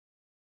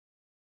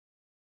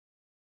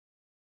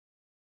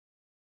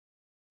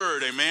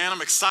Amen.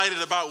 I'm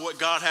excited about what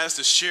God has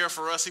to share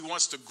for us. He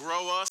wants to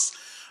grow us.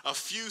 A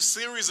few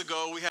series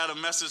ago, we had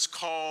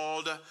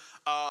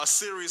a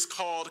series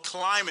called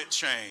Climate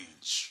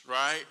Change,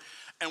 right?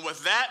 And what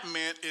that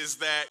meant is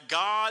that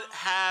God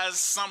has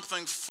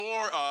something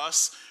for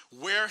us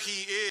where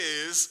he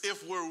is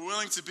if we're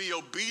willing to be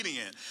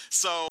obedient.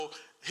 So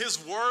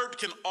his word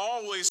can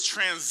always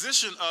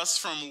transition us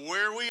from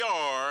where we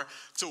are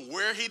to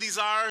where he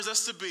desires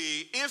us to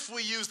be if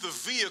we use the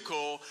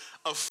vehicle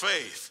of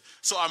faith.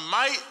 So I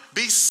might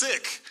be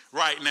sick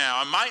right now.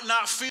 I might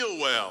not feel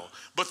well.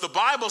 But the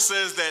Bible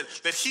says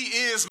that he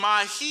is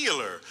my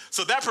healer.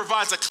 So that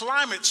provides a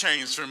climate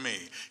change for me.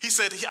 He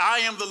said, I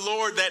am the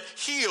Lord that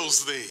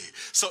heals thee.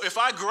 So if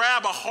I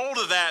grab a hold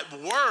of that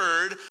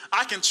word,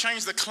 I can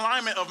change the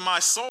climate of my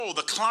soul,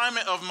 the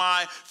climate of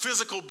my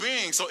physical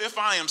being. So if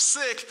I am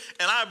sick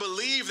and I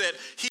believe that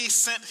he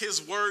sent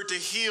his word to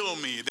heal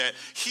me, that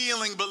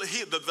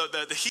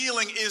the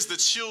healing is the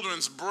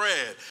children's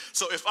bread.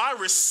 So if I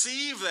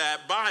receive that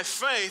by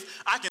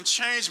faith, I can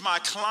change my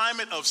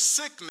climate of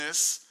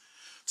sickness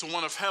to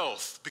one of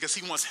health, because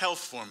he wants health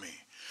for me.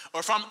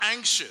 Or if I'm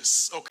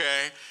anxious,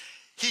 okay,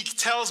 he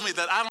tells me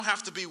that I don't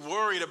have to be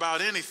worried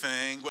about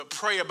anything, but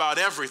pray about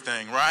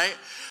everything, right?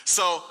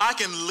 So I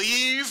can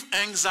leave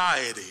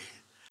anxiety.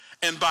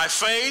 And by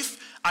faith,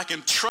 I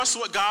can trust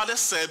what God has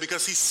said,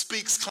 because he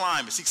speaks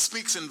climates, he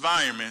speaks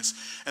environments,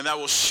 and that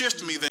will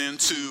shift me then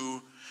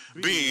to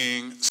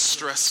being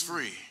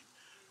stress-free.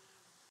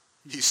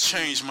 He's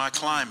changed my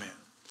climate.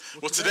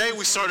 Well, today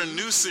we start a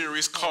new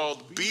series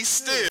called Be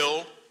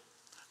Still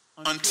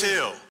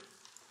Until.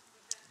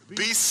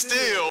 Be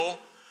still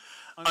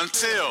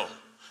until.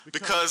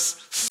 Because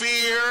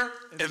fear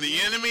and the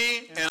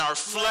enemy and our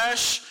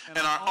flesh and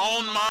our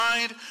own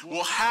mind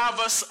will have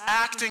us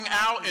acting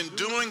out and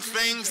doing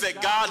things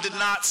that God did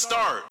not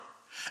start.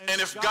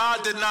 And if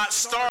God did not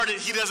start it,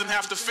 he doesn't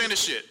have to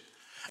finish it.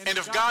 And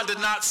if God did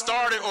not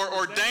start it or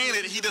ordain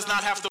it, he does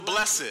not have to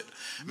bless it.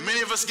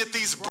 Many of us get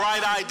these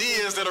bright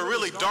ideas that are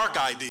really dark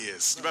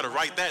ideas. You better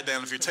write that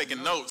down if you're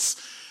taking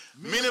notes.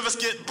 Many of us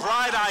get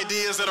bright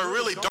ideas that are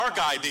really dark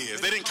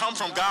ideas. They didn't come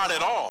from God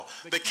at all.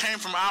 They came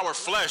from our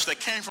flesh. They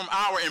came from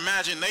our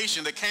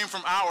imagination. They came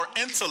from our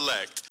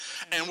intellect.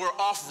 And we're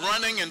off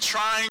running and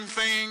trying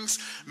things.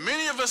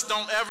 Many of us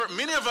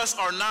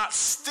are not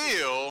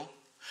still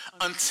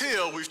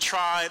until we've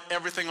tried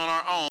everything on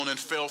our own and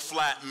fell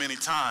flat many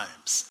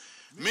times.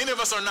 Many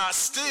of us are not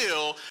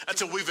still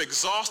until we've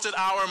exhausted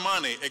our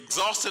money,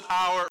 exhausted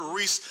our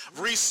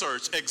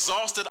research,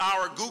 exhausted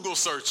our Google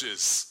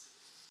searches.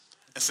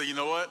 And say, you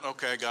know what?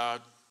 Okay,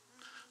 God,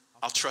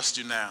 I'll trust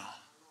you now.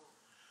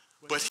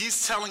 But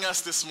he's telling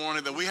us this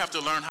morning that we have to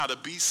learn how to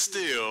be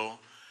still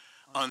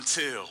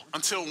until.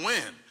 Until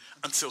when?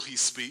 Until he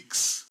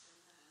speaks,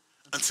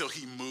 until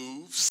he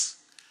moves,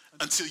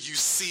 until you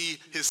see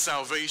his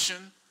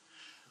salvation.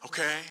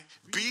 Okay?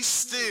 Be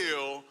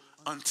still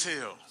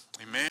until.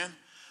 Amen?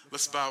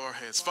 Let's bow our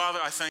heads. Father,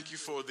 I thank you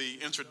for the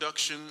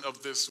introduction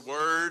of this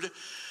word.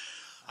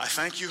 I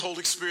thank you,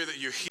 Holy Spirit, that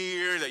you're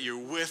here, that you're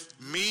with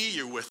me,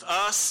 you're with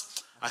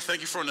us. I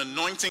thank you for an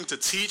anointing to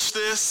teach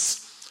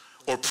this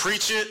or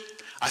preach it.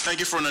 I thank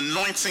you for an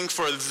anointing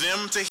for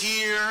them to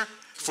hear,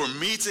 for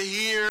me to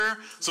hear,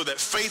 so that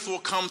faith will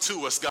come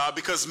to us, God,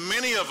 because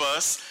many of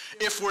us,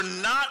 if we're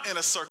not in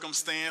a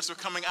circumstance, we're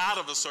coming out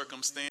of a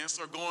circumstance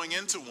or going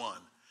into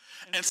one.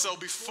 And so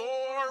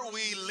before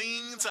we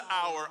lean to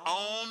our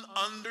own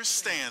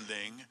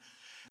understanding,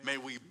 may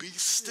we be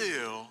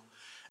still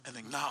and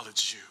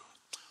acknowledge you.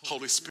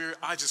 Holy Spirit,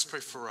 I just pray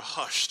for a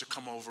hush to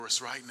come over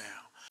us right now.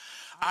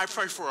 I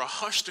pray for a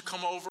hush to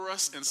come over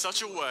us in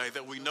such a way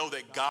that we know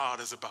that God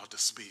is about to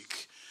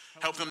speak.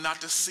 Help them not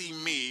to see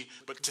me,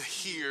 but to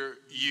hear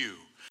you.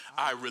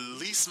 I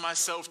release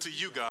myself to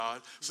you,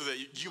 God, so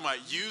that you might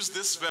use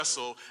this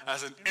vessel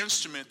as an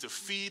instrument to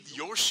feed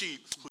your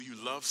sheep who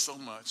you love so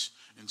much.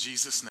 In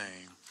Jesus'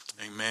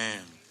 name,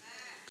 amen.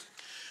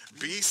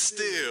 Be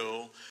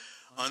still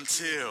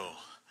until.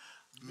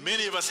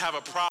 Many of us have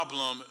a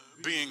problem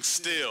being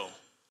still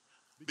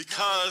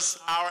because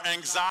our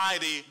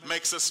anxiety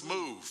makes us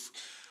move.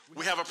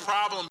 We have a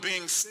problem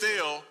being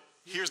still.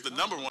 Here's the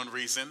number one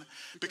reason: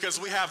 because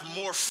we have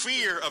more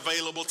fear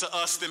available to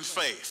us than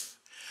faith.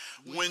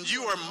 When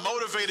you are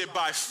motivated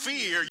by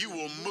fear, you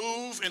will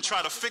move and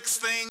try to fix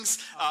things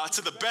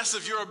to the best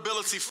of your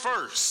ability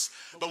first.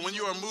 But when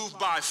you are moved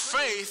by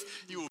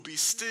faith, you will be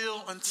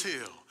still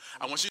until.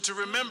 I want you to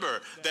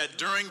remember that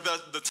during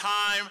the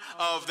time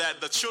of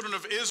that the children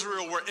of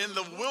Israel were in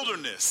the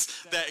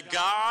wilderness, that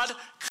God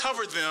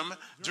covered them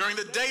during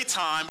the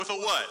daytime with a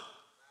what?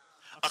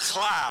 A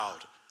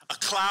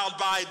cloud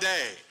by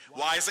day.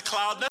 Why is a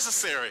cloud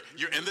necessary?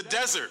 You're in the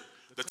desert.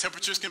 The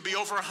temperatures can be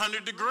over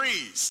 100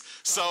 degrees.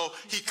 So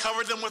he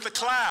covered them with a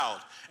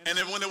cloud. And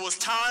then when it was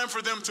time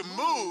for them to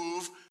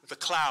move, the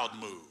cloud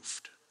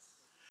moved.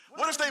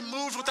 What if they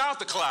moved without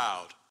the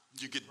cloud?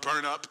 You'd get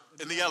burned up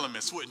in the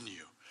elements, wouldn't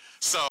you?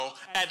 So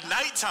at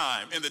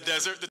nighttime in the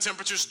desert, the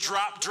temperatures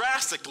drop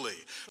drastically.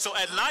 So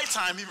at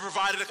nighttime, he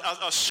provided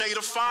a shade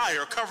of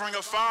fire, a covering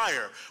of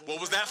fire. What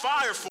was that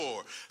fire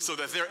for? So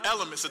that their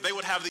elements, that they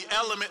would have the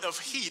element of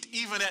heat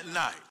even at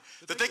night,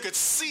 that they could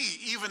see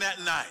even at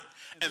night.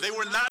 And they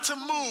were not to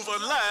move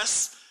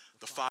unless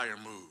the fire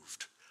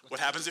moved.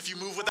 What happens if you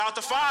move without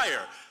the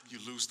fire? You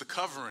lose the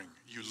covering,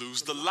 you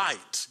lose the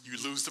light, you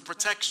lose the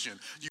protection,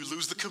 you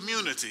lose the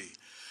community.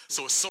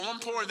 So it's so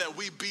important that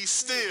we be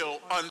still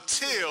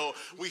until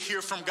we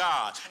hear from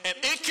God. And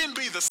it can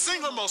be the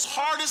single most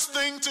hardest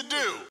thing to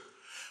do.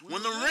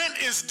 When the rent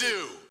is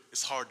due,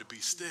 it's hard to be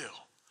still.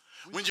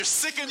 When you're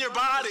sick in your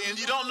body and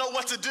you don't know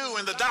what to do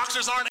and the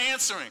doctors aren't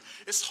answering,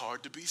 it's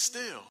hard to be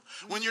still.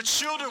 When your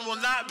children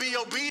will not be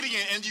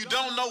obedient and you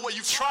don't know what,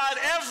 you've tried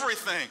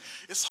everything,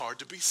 it's hard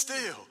to be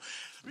still.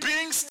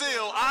 Being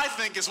still, I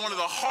think, is one of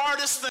the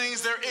hardest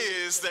things there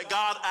is that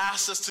God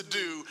asks us to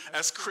do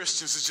as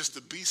Christians, is just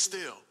to be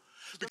still.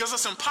 Because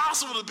it's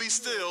impossible to be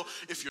still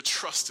if your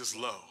trust is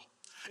low.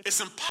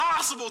 It's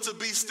impossible to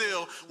be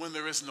still when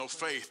there is no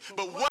faith.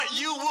 But what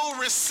you will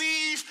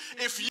receive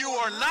if you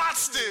are not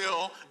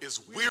still is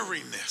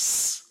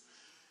weariness.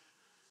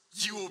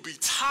 You will be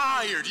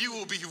tired. You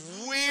will be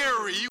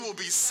weary. You will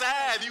be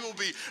sad. You will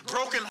be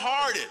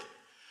brokenhearted.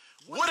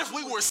 What if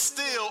we were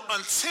still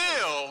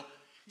until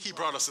he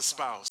brought us a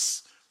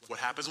spouse? What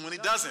happens when he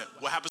doesn't?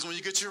 What happens when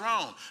you get your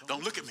own?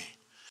 Don't look at me.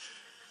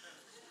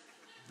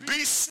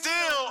 Be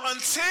still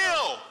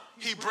until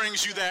he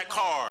brings you that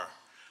car.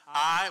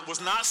 I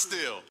was not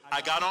still. I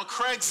got on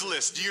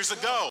Craigslist years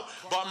ago,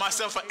 bought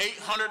myself an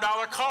 $800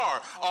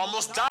 car,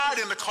 almost died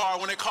in the car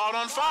when it caught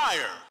on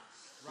fire,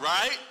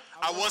 right?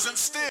 I wasn't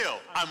still.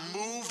 I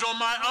moved on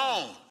my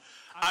own.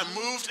 I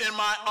moved in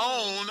my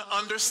own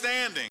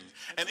understanding.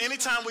 And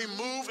anytime we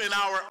move in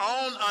our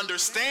own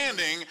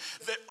understanding,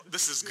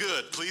 this is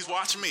good. Please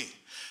watch me.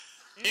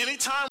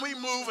 Anytime we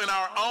move in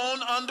our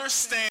own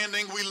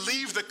understanding, we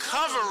leave the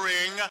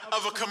covering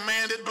of a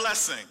commanded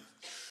blessing.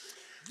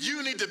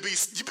 You need to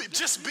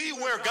just be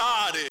where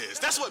God is.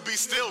 That's what be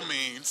still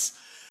means.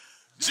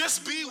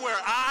 Just be where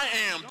I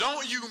am.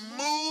 Don't you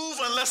move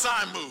unless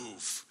I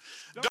move.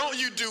 Don't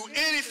you do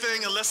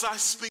anything unless I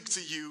speak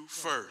to you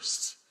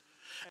first.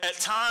 At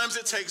times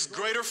it takes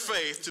greater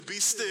faith to be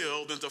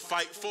still than to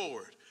fight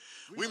forward.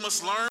 We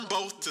must learn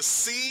both to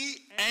see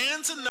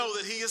and to know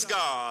that he is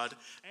God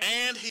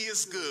and he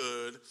is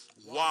good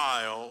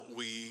while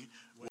we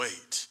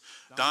wait.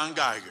 Don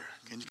Geiger,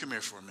 can you come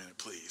here for a minute,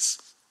 please?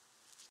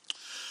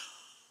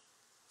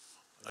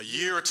 A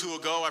year or two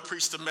ago, I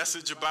preached a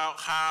message about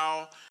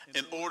how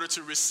in order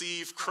to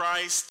receive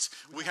Christ,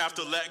 we have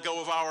to let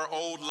go of our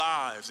old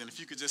lives. And if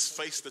you could just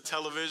face the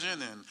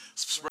television and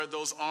spread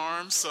those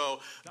arms. So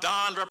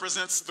Don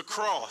represents the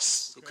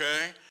cross,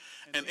 okay?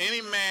 And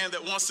any man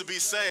that wants to be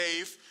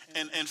saved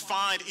and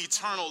find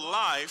eternal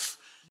life,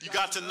 you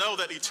got to know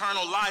that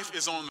eternal life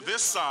is on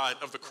this side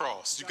of the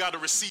cross. You got to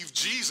receive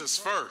Jesus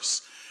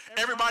first.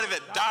 Everybody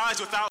that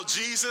dies without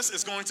Jesus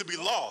is going to be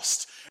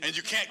lost, and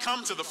you can't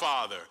come to the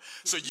Father.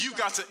 So you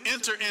got to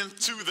enter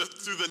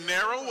through the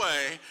narrow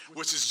way,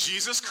 which is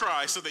Jesus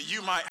Christ, so that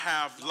you might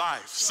have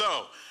life.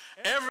 So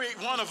every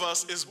one of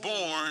us is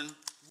born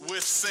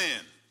with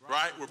sin,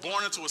 right? We're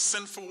born into a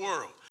sinful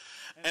world.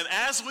 And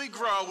as we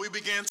grow, we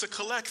begin to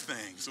collect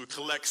things. We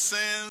collect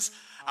sins,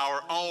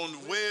 our own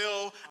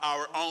will,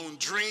 our own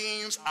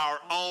dreams, our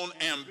own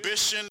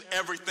ambition,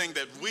 everything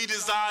that we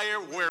desire,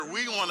 where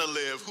we want to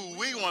live, who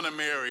we want to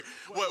marry,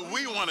 what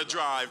we want to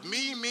drive.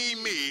 Me.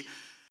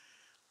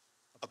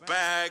 A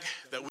bag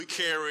that we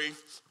carry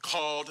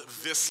called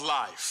this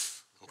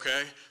life,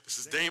 okay? This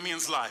is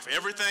Damien's life.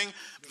 Everything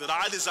that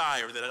I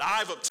desire, that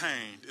I've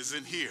obtained is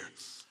in here.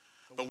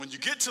 But when you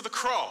get to the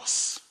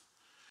cross,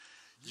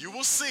 you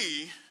will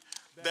see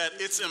that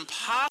it's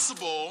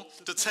impossible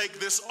to take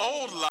this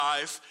old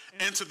life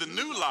into the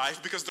new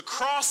life because the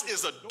cross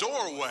is a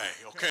doorway,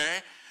 okay?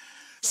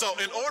 So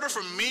in order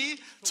for me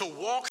to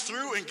walk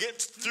through and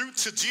get through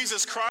to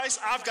Jesus Christ,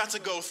 I've got to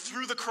go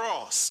through the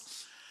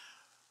cross.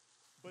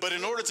 But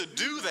in order to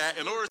do that,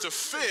 in order to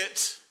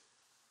fit,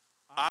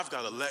 I've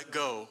got to let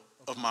go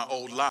of my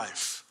old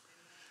life.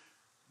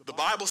 The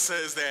Bible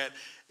says that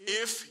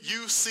if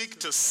you seek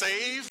to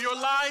save your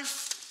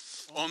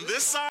life on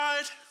this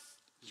side,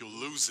 you'll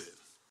lose it.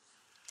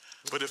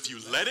 But if you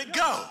let it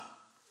go,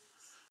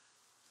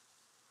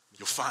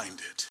 you'll find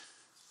it.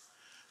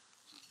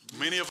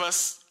 Many of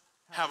us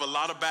have a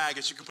lot of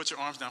baggage. You can put your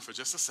arms down for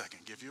just a second,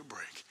 give you a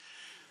break.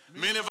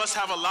 Many of us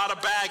have a lot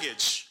of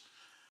baggage.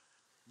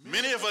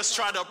 Many of us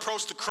try to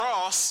approach the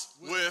cross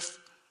with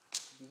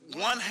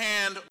one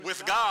hand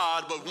with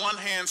God, but one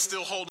hand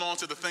still holding on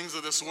to the things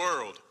of this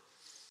world.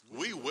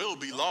 We will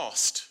be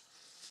lost.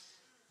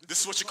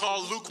 This is what you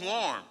call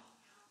lukewarm.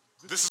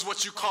 This is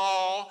what you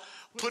call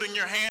putting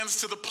your hands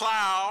to the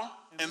plow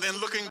and then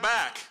looking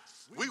back.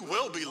 We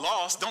will be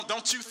lost.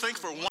 Don't you think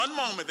for one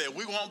moment that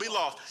we won't be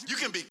lost. You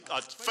can be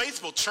a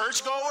faithful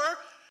churchgoer.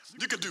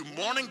 You can do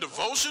morning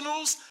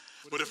devotionals.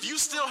 But if you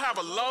still have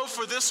a love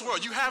for this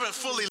world, you haven't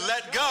fully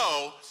let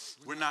go,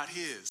 we're not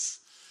his.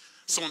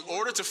 So in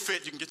order to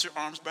fit, you can get your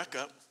arms back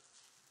up.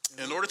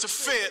 In order to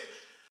fit,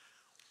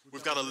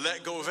 we've got to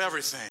let go of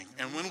everything.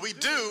 And when we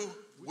do,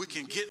 we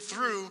can get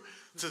through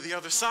to the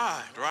other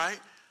side, right?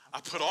 I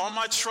put all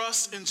my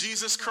trust in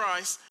Jesus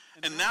Christ,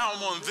 and now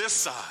I'm on this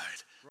side,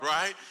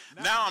 right?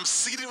 Now I'm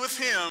seated with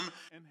him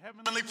in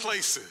heavenly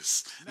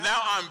places. Now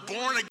I'm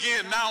born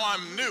again. Now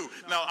I'm new.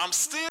 Now I'm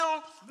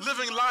still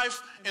living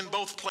life in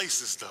both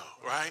places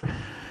though, right?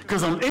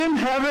 Because I'm in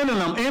heaven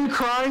and I'm in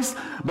Christ,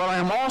 but I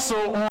am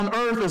also on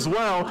earth as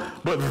well.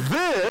 But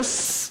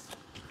this,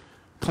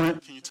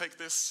 Clint, can you take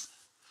this?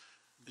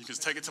 You can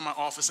take it to my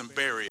office and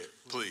bury it,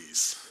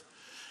 please.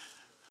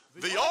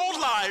 The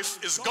old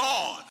life is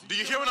gone. Do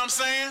you hear what I'm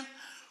saying?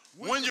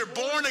 When you're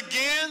born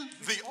again,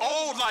 the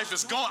old life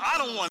is gone. I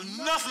don't want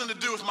nothing to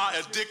do with my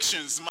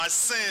addictions, my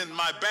sin,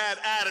 my bad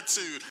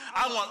attitude.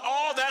 I want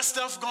all that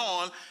stuff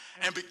gone.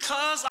 And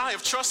because I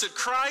have trusted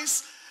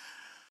Christ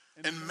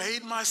and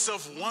made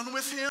myself one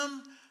with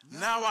him,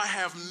 now I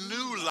have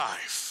new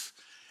life.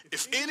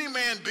 If any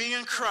man be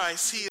in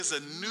Christ, he is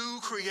a new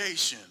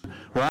creation.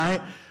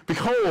 Right?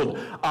 Behold,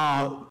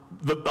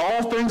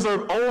 old things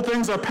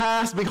are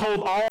past.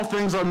 Behold, all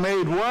things are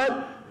made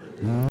what?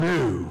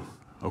 New.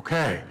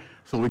 Okay,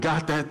 so we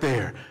got that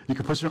there. You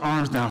can put your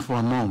arms down for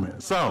a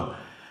moment. So,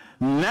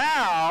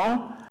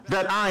 now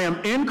that I am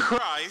in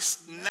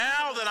Christ,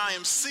 now that I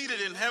am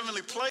seated in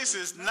heavenly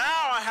places,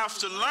 now I have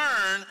to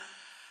learn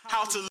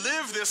how to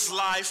live this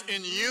life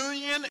in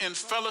union and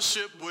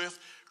fellowship with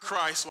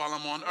Christ while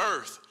I'm on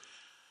earth.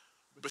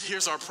 But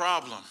here's our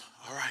problem.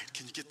 All right,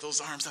 can you get those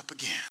arms up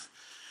again?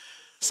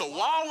 So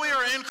while we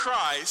are in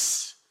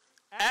Christ,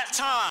 at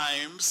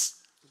times,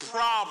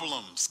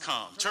 problems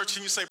come. Church,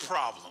 can you say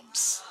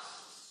problems?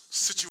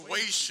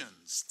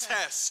 Situations,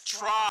 tests,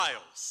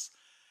 trials.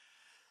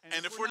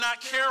 And if we're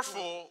not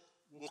careful,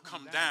 we'll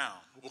come down.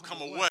 We'll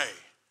come away.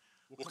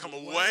 We'll come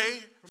away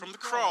from the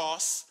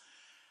cross,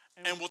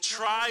 and we'll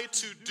try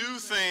to do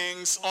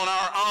things on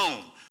our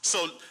own.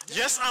 So,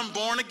 yes, I'm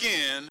born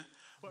again,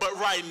 but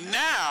right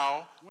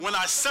now, when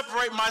I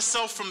separate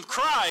myself from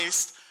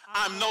Christ,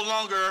 I am no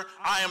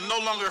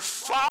longer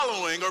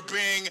following or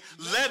being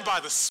led by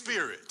the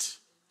Spirit.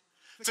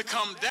 To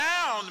come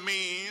down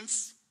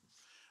means,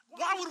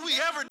 why would we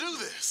ever do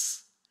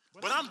this?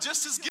 But I'm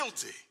just as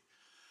guilty.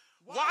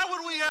 Why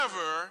would we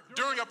ever,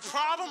 during a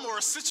problem or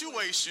a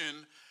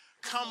situation,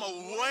 come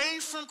away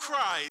from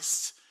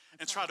Christ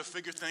and try to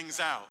figure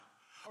things out?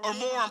 Or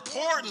more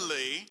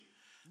importantly,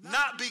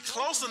 not be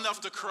close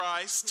enough to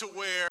Christ to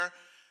where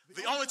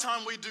the only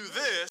time we do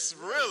this,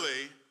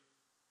 really,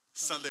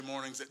 Sunday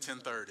mornings at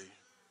 10:30.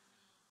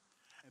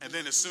 And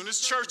then as soon as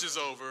church is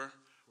over,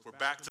 we're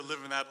back to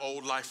living that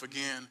old life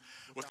again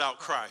without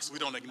Christ. We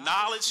don't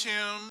acknowledge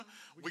him.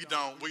 We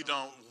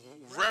don't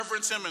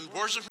reverence him and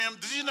worship him.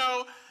 Did you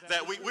know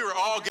that we were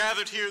all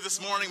gathered here this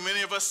morning,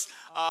 many of us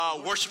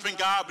worshiping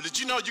God, but did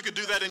you know you could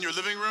do that in your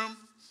living room?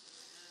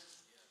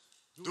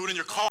 Do it in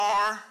your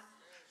car,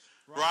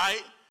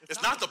 right?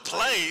 It's not the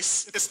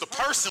place, it's the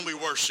person we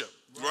worship,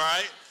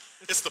 right?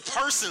 It's the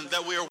person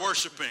that we are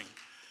worshiping.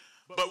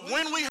 But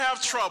when we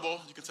have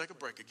trouble, you can take a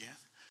break again.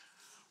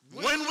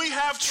 When we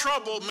have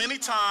trouble, many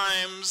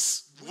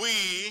times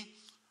we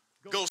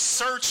go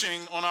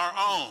searching on our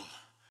own.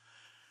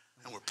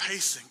 And we're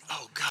pacing.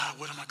 Oh, God,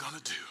 what am I going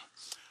to do?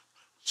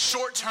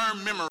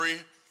 Short-term memory,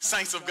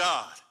 saints of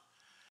God.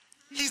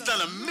 He's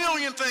done a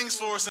million things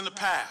for us in the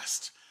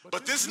past.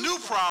 But this new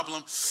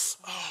problem,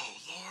 oh,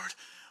 Lord,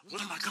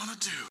 what am I going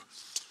to do?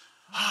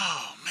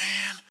 Oh,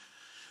 man.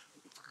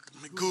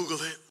 Let me Google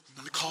it.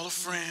 Let me call a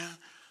friend.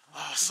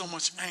 Oh, so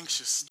much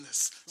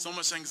anxiousness, so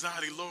much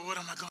anxiety. Lord, what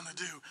am I going to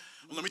do?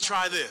 Well, let me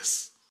try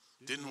this.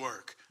 Didn't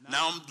work.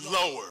 Now I'm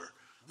lower.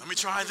 Let me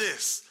try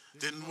this.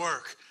 Didn't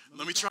work.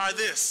 Let me try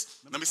this.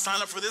 Let me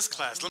sign up for this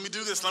class. Let me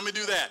do this. Let me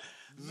do that.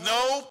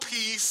 No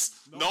peace,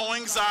 no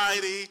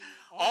anxiety,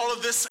 all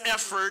of this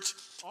effort,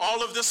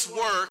 all of this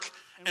work,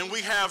 and we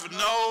have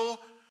no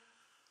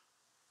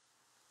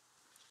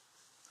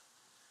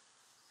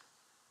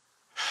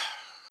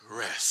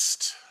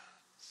rest.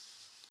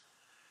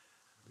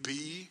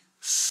 Be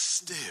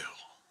still.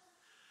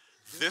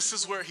 This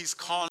is where he's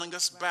calling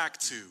us back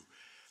to.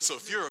 So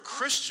if you're a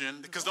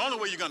Christian, because the only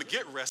way you're going to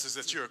get rest is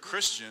that you're a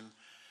Christian,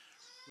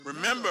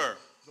 remember,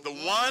 the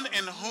one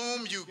in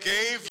whom you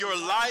gave your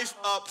life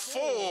up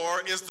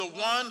for is the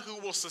one who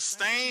will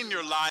sustain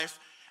your life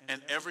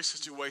in every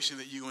situation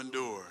that you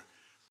endure.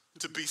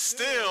 To be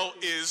still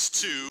is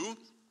to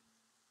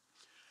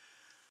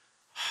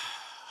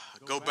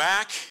go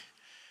back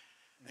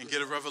and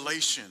get a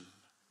revelation.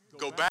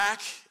 Go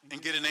back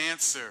and get an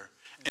answer.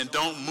 And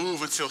don't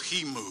move until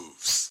he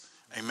moves.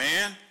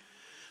 Amen?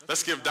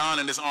 Let's give Don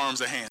and his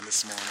arms a hand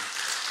this morning.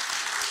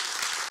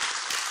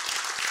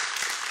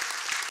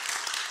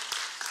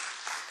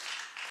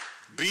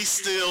 Be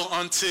still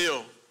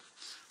until.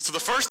 So the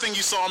first thing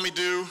you saw me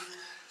do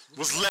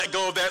was let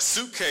go of that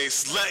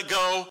suitcase. Let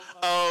go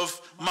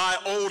of my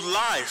old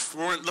life.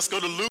 Let's go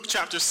to Luke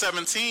chapter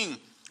 17,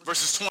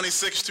 verses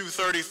 26 through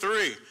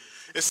 33.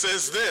 It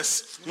says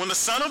this: when the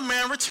Son of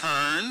Man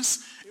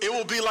returns, It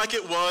will be like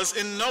it was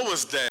in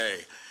Noah's day.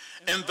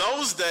 In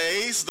those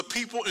days, the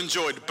people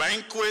enjoyed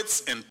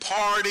banquets and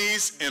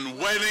parties and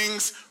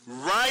weddings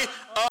right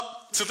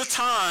up to the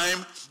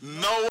time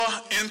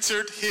Noah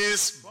entered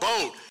his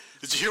boat.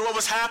 Did you hear what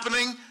was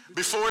happening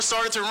before it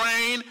started to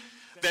rain?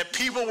 That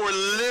people were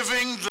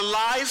living the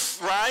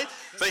life, right?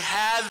 They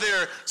had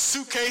their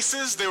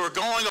suitcases. They were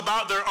going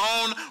about their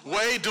own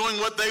way, doing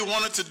what they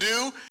wanted to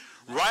do,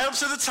 right up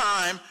to the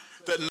time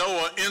that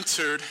Noah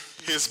entered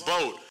his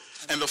boat.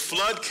 And the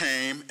flood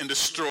came and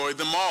destroyed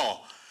them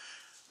all.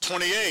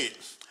 28,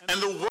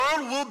 and the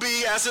world will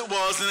be as it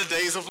was in the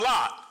days of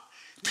Lot.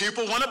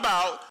 People went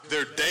about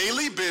their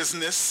daily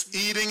business,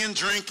 eating and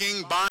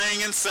drinking,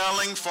 buying and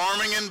selling,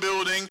 farming and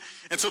building,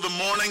 until the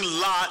morning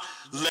Lot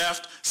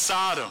left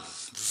Sodom.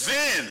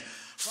 Then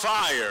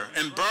fire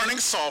and burning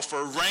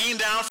sulfur rained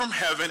down from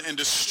heaven and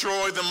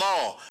destroyed them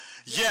all.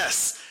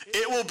 Yes,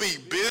 it will be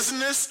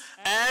business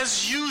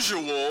as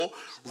usual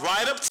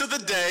right up to the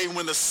day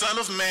when the Son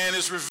of Man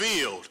is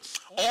revealed.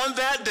 On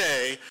that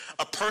day,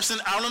 a person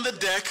out on the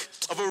deck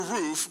of a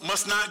roof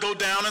must not go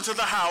down into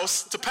the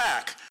house to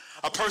pack.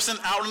 A person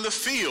out in the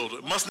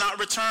field must not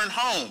return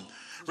home.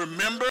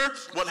 Remember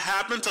what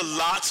happened to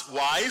Lot's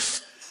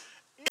wife?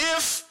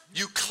 If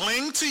you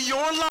cling to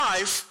your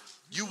life,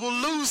 you will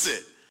lose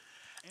it.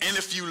 And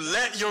if you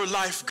let your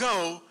life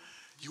go,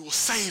 you will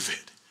save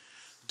it.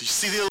 Do you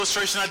see the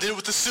illustration I did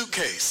with the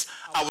suitcase?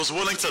 I was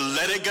willing to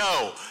let it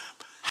go.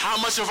 How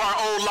much of our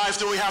old life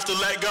do we have to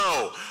let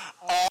go?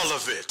 All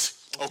of it.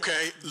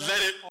 Okay,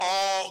 let it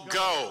all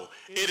go.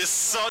 It is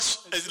such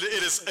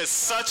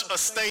a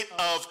state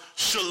of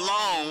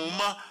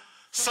shalom,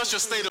 such a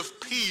state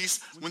of peace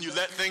when you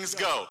let things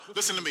go.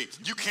 Listen to me.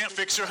 You can't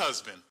fix your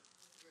husband.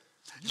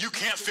 You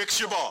can't fix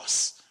your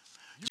boss.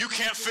 You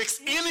can't fix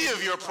any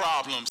of your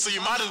problems. So you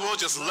might as well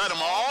just let them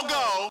all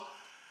go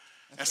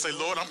and say,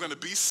 Lord, I'm going to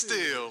be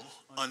still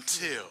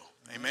until.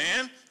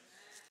 Amen?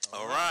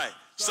 All right.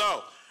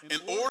 So, in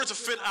order to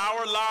fit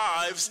our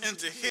lives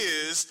into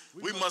his,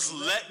 we must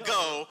let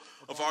go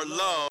of our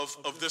love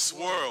of this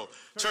world.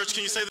 Church,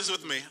 can you say this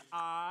with me?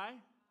 I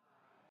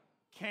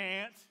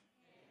can't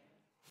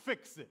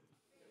fix it.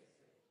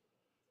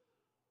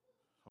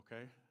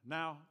 Okay,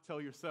 now tell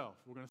yourself.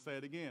 We're going to say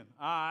it again.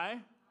 I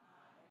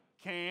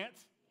can't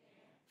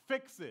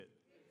fix it.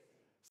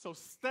 So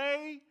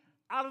stay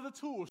out of the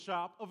tool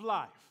shop of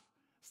life.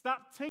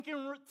 Stop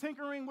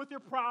tinkering with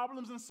your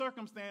problems and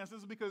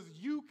circumstances because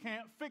you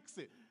can't fix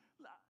it.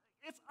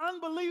 It's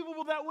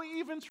unbelievable that we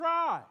even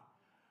try.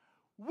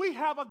 We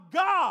have a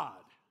God.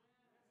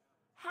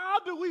 How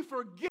do we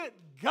forget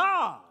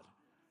God?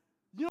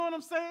 You know what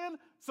I'm saying?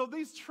 So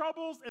these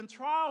troubles and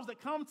trials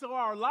that come to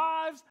our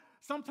lives,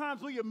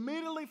 sometimes we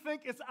immediately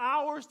think it's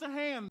ours to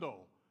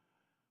handle.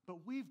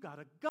 But we've got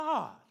a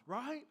God,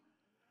 right?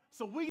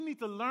 So we need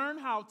to learn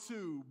how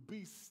to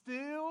be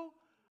still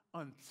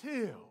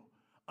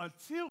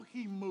until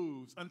he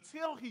moves,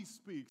 until he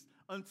speaks,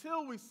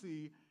 until we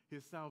see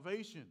his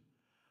salvation.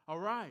 All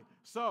right,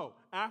 so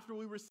after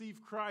we receive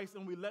Christ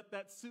and we let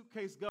that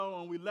suitcase go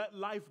and we let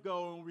life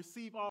go and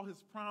receive all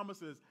his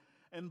promises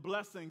and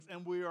blessings,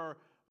 and we are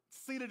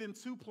seated in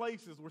two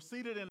places. We're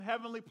seated in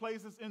heavenly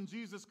places in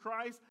Jesus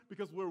Christ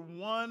because we're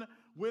one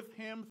with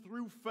him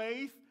through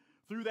faith,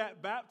 through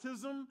that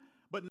baptism.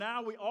 But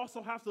now we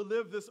also have to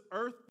live this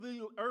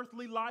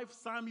earthly life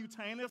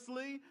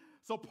simultaneously.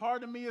 So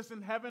part of me is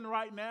in heaven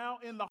right now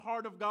in the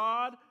heart of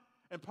God,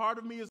 and part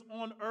of me is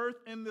on earth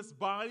in this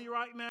body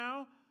right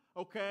now.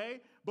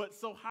 Okay, but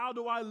so how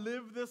do I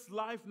live this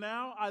life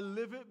now? I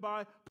live it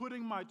by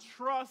putting my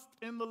trust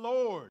in the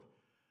Lord.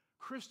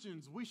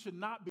 Christians, we should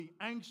not be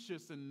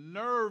anxious and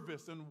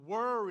nervous and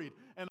worried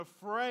and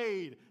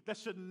afraid. That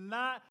should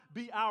not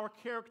be our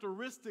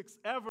characteristics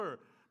ever,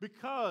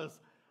 because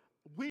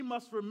we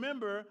must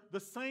remember the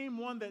same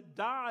one that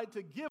died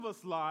to give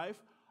us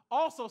life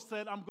also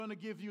said, I'm going to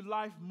give you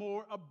life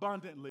more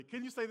abundantly.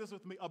 Can you say this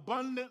with me?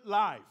 Abundant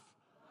life.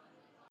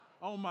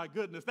 Oh my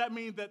goodness, that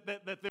means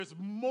that there's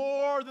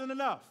more than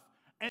enough.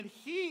 And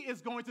he is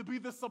going to be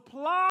the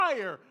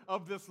supplier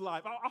of this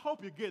life. I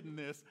hope you're getting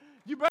this.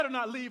 You better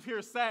not leave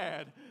here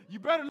sad. You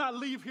better not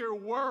leave here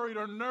worried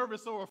or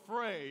nervous or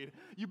afraid.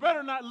 You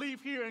better not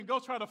leave here and go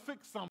try to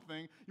fix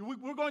something.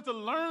 We're going to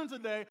learn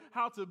today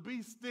how to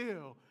be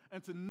still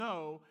and to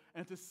know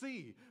and to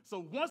see.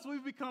 So once we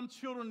become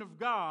children of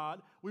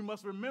God, we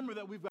must remember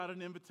that we've got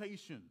an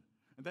invitation.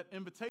 And that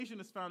invitation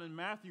is found in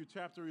Matthew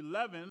chapter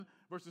 11,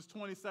 verses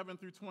 27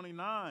 through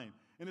 29.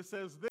 And it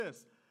says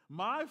this,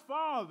 my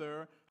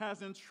Father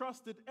has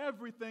entrusted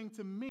everything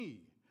to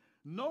me.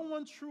 No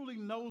one truly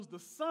knows the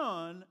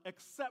Son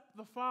except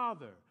the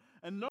Father.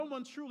 And no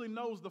one truly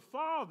knows the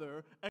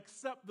Father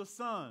except the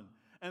Son,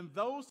 and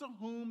those to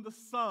whom the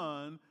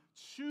Son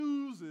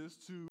chooses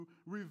to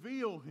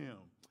reveal him.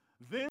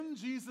 Then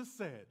Jesus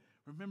said,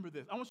 remember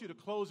this. I want you to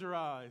close your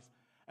eyes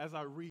as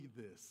I read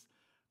this.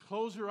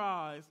 Close your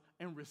eyes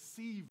and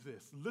receive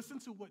this. Listen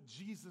to what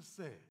Jesus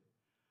said.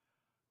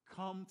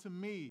 Come to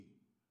me,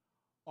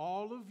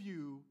 all of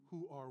you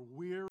who are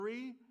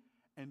weary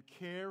and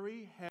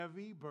carry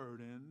heavy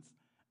burdens,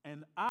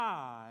 and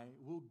I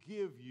will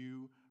give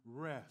you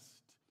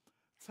rest.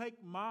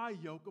 Take my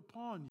yoke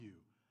upon you.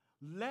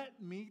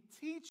 Let me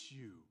teach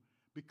you,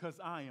 because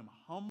I am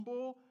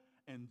humble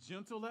and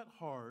gentle at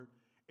heart,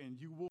 and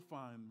you will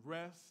find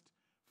rest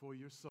for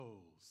your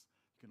souls.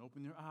 You can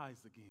open your eyes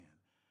again.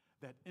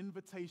 That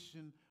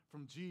invitation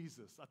from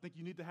Jesus. I think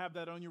you need to have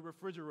that on your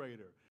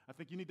refrigerator. I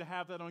think you need to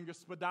have that on your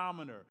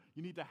speedometer.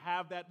 You need to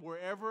have that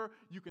wherever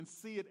you can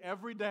see it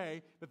every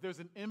day, that there's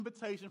an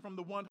invitation from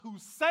the one who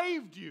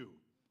saved you.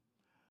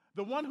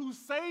 The one who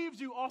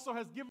saved you also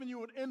has given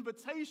you an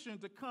invitation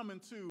to come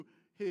into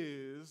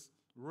his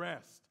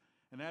rest.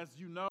 And as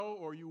you know,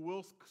 or you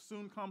will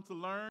soon come to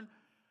learn,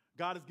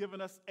 God has given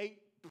us 8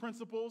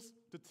 principles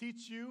to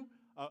teach you,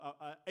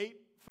 8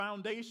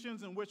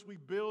 foundations in which we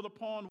build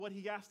upon what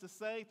he has to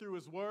say through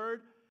his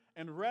word.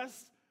 And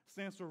rest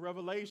stands for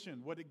revelation.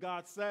 What did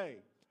God say?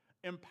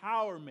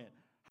 Empowerment.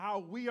 How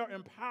we are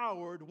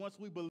empowered once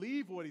we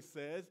believe what he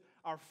says.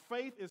 Our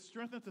faith is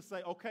strengthened to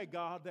say, okay,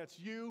 God, that's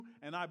you,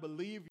 and I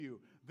believe you.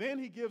 Then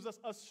he gives us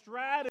a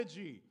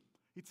strategy.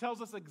 He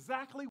tells us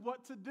exactly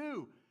what to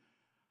do.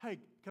 Hey,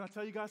 can I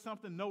tell you guys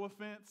something? No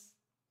offense.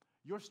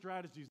 Your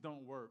strategies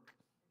don't work.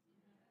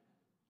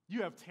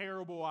 You have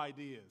terrible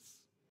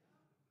ideas.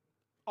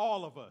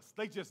 All of us.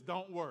 They just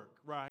don't work,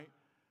 right?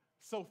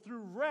 So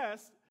through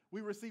rest,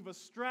 we receive a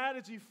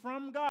strategy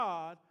from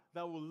God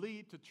that will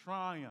lead to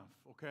triumph,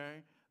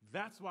 okay?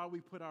 That's why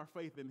we put our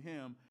faith in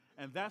him,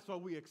 and that's why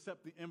we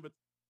accept the invitation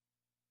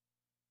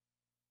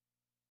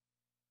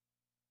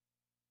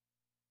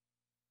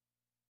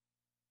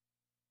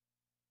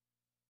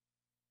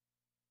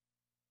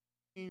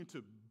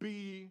to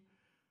be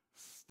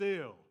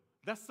still.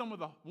 That's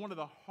one of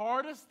the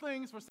hardest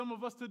things for some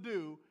of us to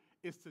do,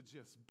 is to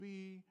just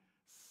be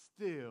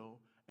still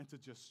and to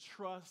just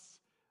trust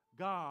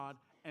God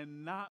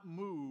and not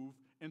move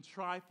and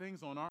try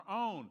things on our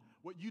own.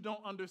 What you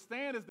don't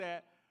understand is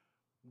that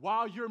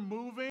while you're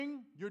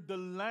moving, you're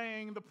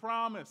delaying the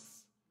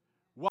promise.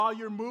 While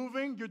you're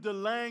moving, you're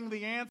delaying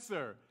the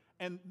answer.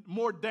 And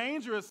more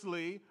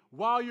dangerously,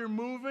 while you're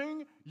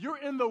moving, you're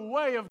in the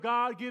way of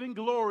God getting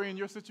glory in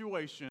your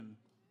situation.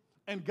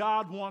 And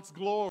God wants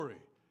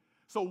glory.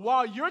 So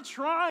while you're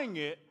trying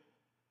it,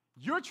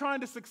 you're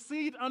trying to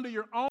succeed under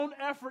your own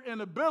effort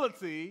and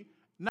ability,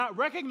 not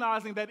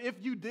recognizing that if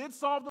you did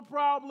solve the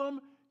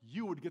problem,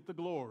 you would get the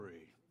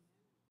glory.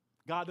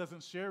 God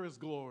doesn't share his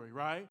glory,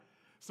 right?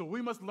 So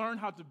we must learn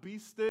how to be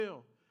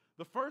still.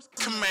 The first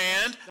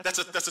command, that's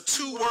a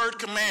 2-word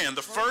command.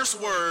 The first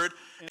word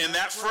in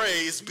that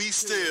phrase, be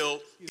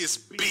still, is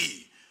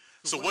be.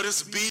 So what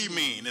does be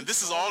mean? And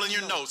this is all in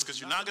your notes,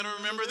 because you're not going to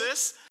remember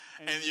this,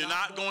 and you're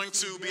not going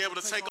to be able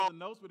to take all the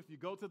notes. But if you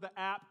go to the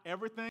app,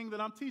 everything that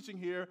I'm teaching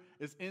here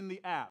is in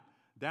the app.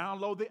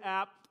 Download the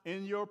app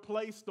in your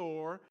Play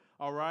Store,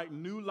 all right,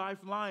 New Life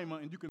Lima,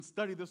 and you can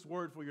study this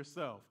word for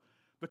yourself.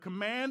 The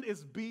command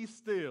is be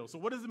still. So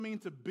what does it mean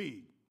to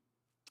be?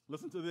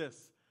 Listen to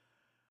this.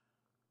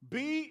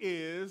 Be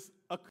is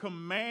a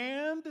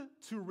command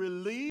to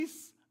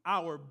release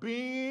our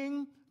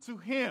being to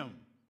him.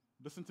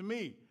 Listen to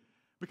me.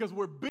 Because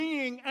we're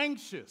being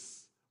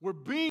anxious. We're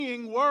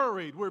being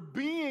worried. We're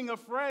being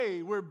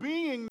afraid. We're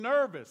being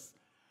nervous.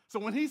 So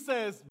when he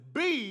says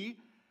be,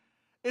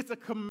 it's a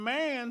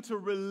command to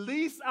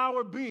release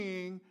our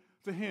being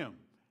to him.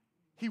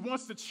 He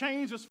wants to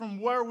change us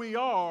from where we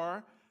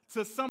are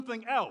to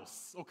something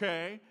else,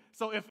 okay?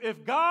 So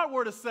if God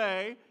were to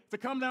say, to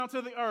come down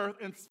to the earth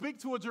and speak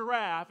to a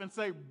giraffe and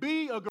say,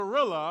 be a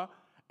gorilla,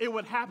 it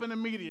would happen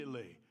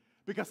immediately.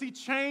 Because he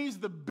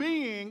changed the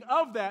being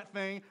of that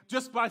thing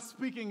just by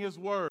speaking his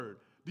word.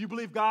 Do you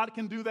believe God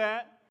can do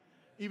that?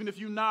 Even if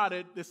you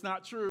nodded, it's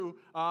not true.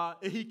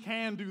 He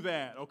can do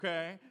that,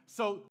 okay?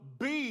 So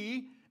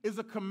be is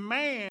a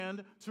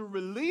command to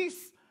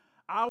release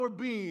our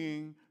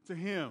being to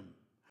him,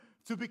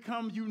 to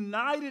become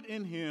united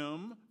in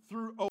him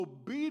through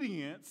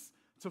obedience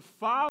to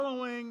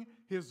following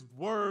his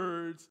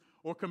words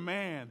or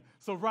command.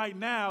 So right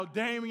now,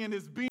 Damien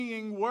is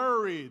being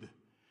worried,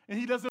 and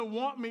he doesn't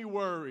want me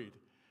worried.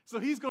 So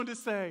he's going to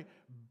say,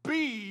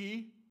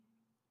 be,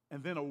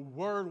 and then a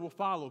word will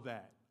follow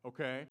that,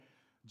 okay?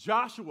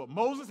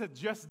 Moses had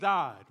just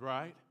died,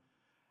 right?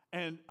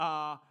 And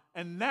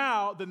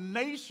now the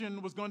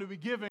nation was going to be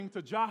giving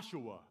to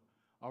Joshua,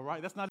 all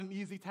right? That's not an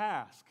easy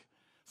task.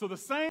 So the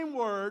same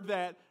word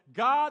that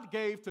God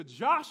gave to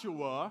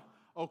Joshua,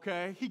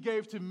 okay, he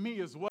gave to me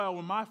as well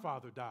when my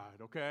father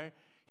died, okay?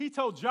 He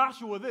told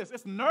Joshua this.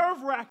 It's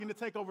nerve-wracking to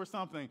take over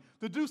something,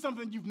 to do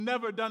something you've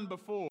never done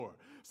before.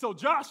 So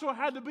Joshua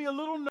had to be a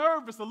little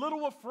nervous, a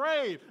little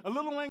afraid, a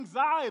little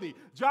anxiety.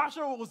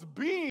 Joshua was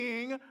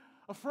being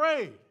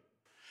afraid.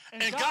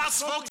 And God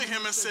spoke to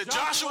him and said,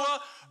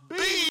 Joshua,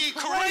 be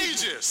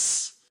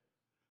courageous.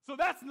 So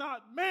that's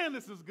not, man,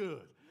 this is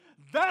good.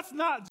 That's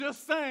not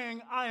just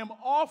saying I am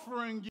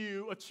offering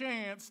you a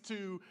chance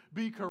to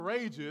be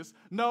courageous.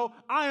 No,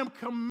 I am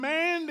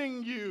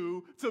commanding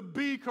you to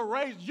be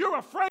courageous. You're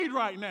afraid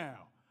right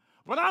now.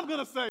 But I'm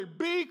going to say,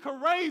 be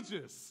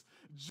courageous.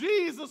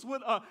 Jesus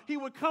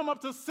would come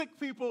up to sick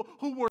people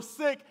who were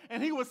sick,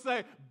 and he would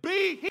say,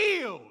 "Be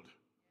healed."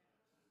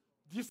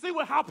 Do you see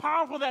how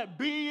powerful that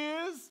be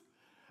is?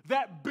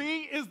 That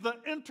be is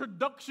the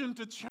introduction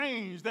to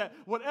change. That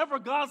whatever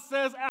God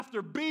says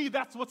after be,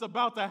 that's what's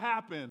about to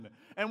happen.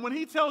 And when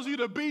he tells you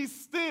to be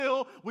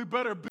still, we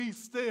better be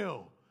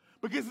still.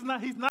 Because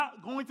he's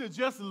not going to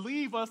just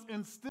leave us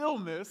in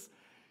stillness.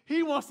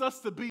 He wants us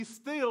to be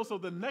still so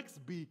the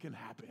next be can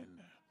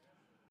happen.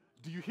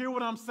 Do you hear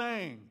what I'm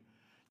saying?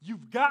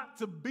 You've got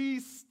to be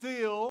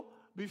still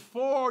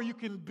before you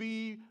can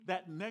be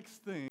that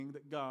next thing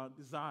that God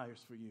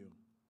desires for you.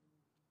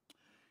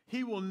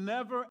 He will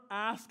never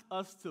ask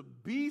us to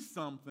be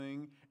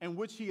something in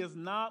which he has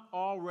not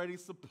already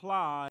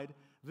supplied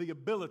the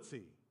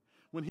ability.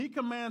 When he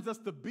commands us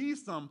to be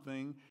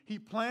something, he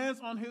plans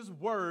on his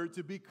word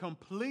to be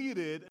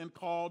completed and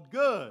called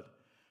good.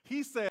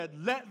 He said,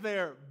 "Let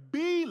there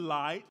be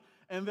light,"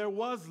 and there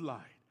was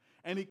light,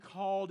 and he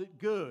called it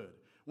good.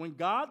 When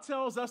God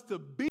tells us to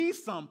be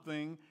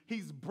something,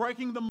 he's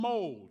breaking the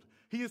mold.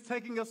 He is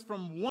taking us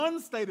from one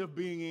state of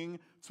being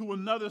to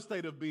another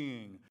state of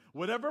being.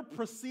 Whatever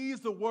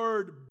precedes the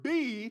word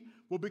be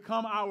will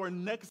become our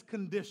next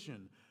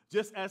condition.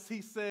 Just as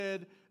he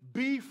said,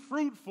 "Be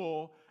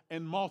fruitful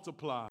and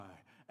multiply."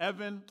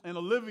 Evan and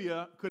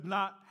Olivia could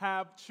not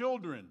have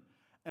children.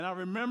 And I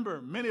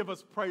remember, many of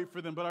us prayed for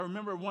them, but I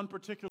remember one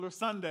particular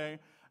Sunday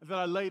that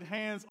I laid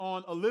hands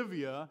on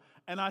Olivia,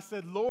 and I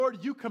said,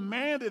 "Lord, you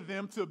commanded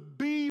them to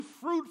be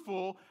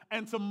fruitful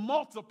and to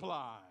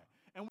multiply."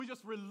 And we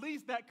just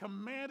released that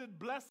commanded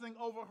blessing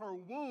over her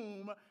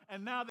womb,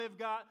 and now they've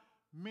got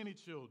many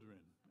children.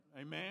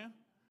 Amen?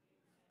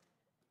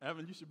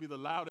 Evan, you should be the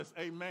loudest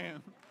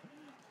amen.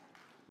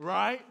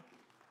 Right?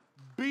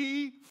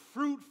 Be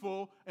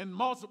fruitful and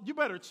multiply. You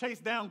better chase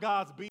down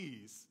God's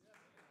bees.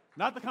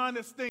 Not the kind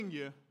that sting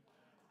you.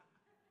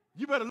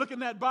 You better look in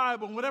that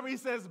Bible, and whatever he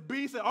says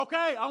be, say,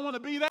 "Okay, I want to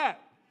be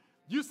that."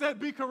 You said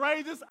be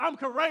courageous, I'm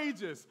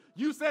courageous.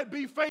 You said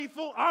be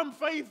faithful, I'm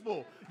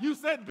faithful. You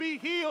said be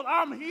healed,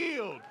 I'm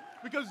healed.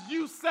 Because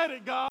you said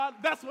it, God.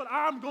 That's what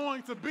I'm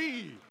going to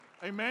be.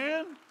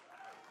 Amen?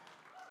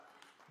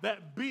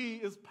 That be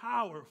is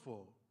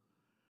powerful.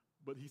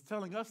 But he's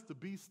telling us to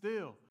be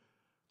still.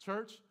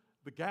 Church,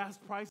 the gas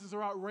prices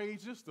are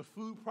outrageous. The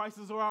food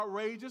prices are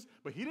outrageous.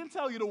 But he didn't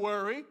tell you to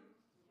worry.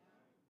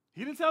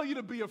 He didn't tell you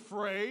to be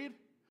afraid.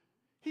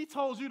 He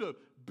told you to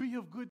be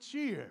of good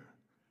cheer.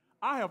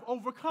 I have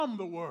overcome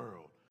the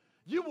world.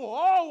 You will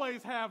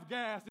always have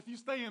gas if you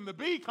stay in the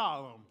B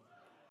column.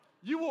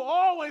 You will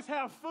always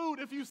have food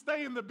if you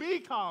stay in the B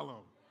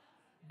column.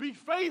 Be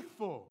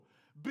faithful.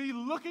 Be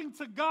looking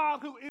to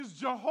God, who is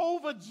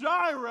Jehovah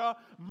Jireh,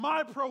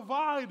 my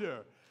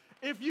provider.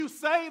 If you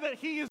say that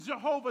he is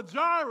Jehovah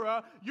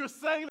Jireh, you're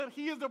saying that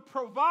he is a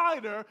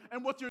provider,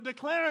 and what you're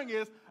declaring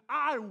is,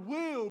 I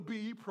will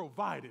be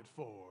provided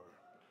for.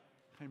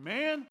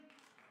 Amen?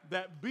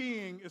 That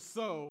being is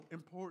so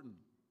important.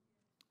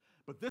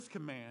 But this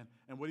command,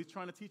 and what he's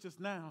trying to teach us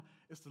now,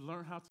 is to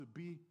learn how to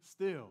be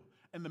still.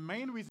 And the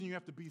main reason you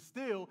have to be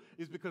still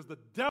is because the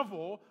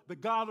devil, the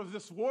god of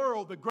this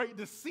world, the great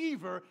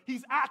deceiver,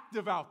 he's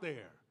active out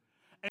there.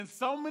 And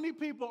so many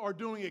people are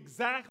doing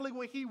exactly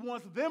what he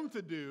wants them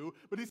to do,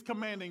 but he's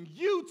commanding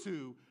you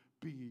to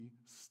be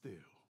still.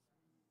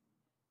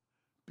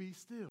 Be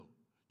still.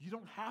 You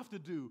don't have to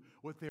do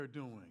what they're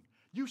doing.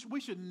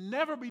 We should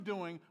never be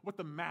doing what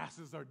the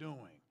masses are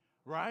doing,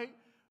 right?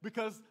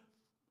 Because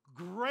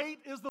great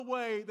is the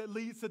way that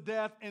leads to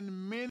death,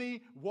 and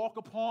many walk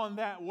upon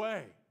that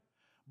way.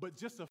 But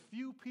just a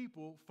few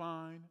people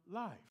find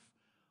life,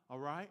 all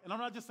right? And I'm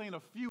not just saying a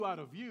few out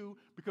of you,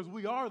 because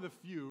we are the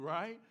few,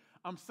 right?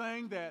 I'm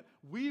saying that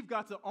we've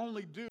got to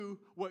only do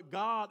what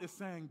God is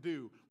saying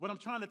do. What I'm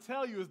trying to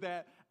tell you is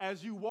that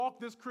as you walk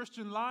this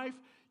Christian life,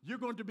 you're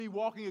going to be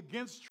walking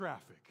against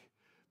traffic.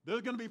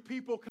 There's going to be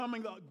people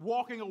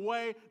walking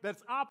away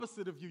that's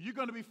opposite of you. You're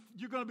going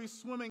to be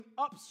swimming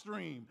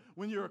upstream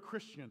when you're a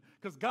Christian,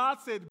 because God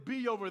said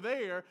be over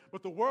there,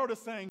 but the world is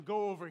saying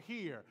go over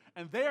here.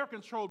 And they're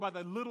controlled by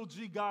the little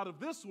g God of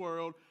this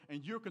world,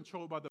 and you're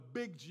controlled by the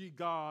big G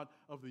God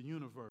of the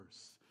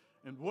universe.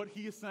 And what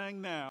he is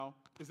saying now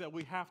is that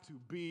we have to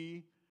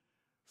be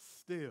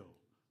still.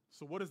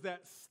 So what does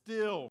that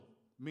still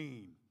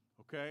mean?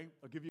 Okay,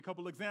 I'll give you a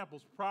couple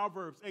examples.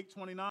 Proverbs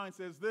 8:29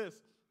 says this.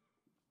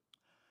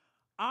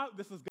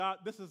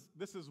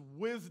 This is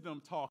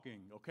wisdom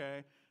talking,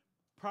 okay?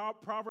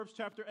 Proverbs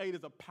chapter 8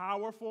 is a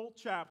powerful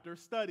chapter.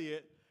 Study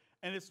it.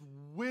 And it's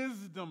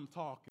wisdom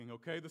talking,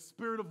 okay? The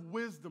spirit of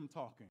wisdom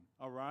talking,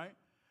 all right?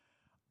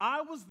 I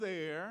was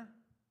there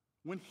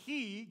when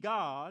he,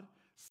 God,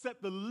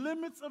 set the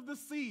limits of the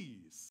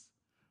seas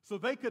so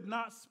they could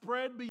not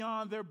spread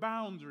beyond their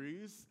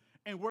boundaries,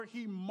 and where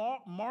he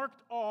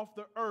marked off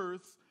the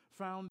earth's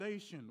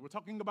foundation. We're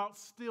talking about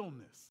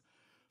stillness.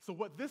 So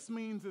what this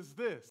means is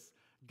this.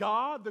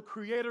 God, the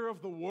creator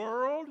of the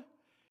world,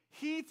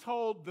 he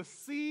told the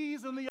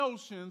seas and the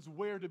oceans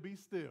where to be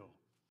still.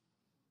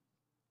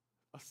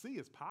 A sea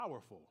is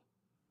powerful.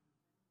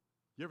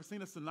 You ever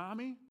seen a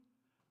tsunami?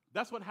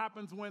 That's what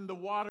happens when the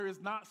water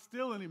is not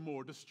still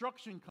anymore.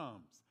 Destruction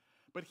comes.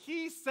 But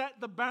he set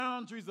the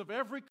boundaries of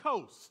every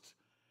coast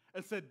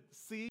and said,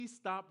 see,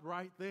 stop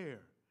right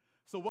there.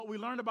 So what we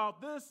learned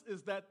about this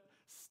is that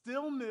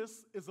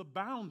stillness is a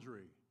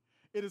boundary.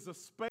 It is a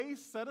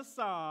space set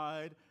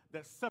aside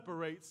that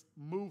separates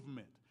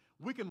movement.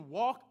 We can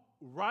walk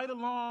right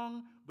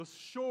along the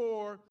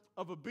shore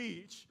of a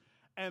beach,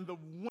 and the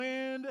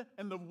wind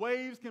and the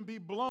waves can be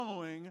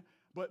blowing,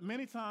 but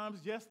many times,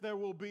 yes, there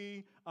will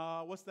be,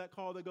 what's that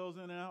called that goes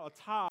in and out?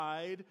 A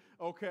tide,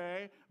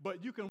 okay?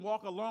 But you can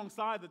walk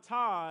alongside the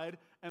tide,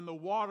 and the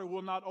water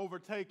will not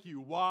overtake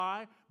you.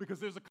 Why? Because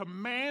there's a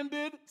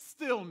commanded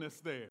stillness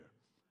there.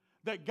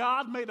 That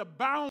God made a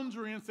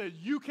boundary and said,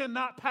 you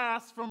cannot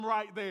pass from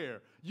right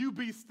there. You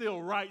be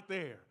still right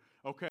there,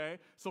 okay?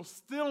 So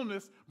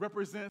stillness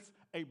represents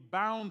a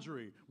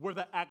boundary where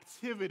the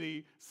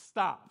activity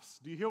stops.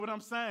 Do you hear what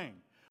I'm saying?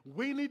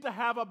 We need to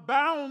have a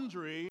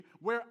boundary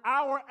where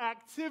our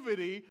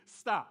activity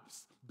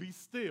stops. Be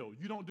still.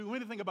 You don't do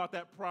anything about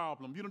that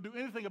problem. You don't do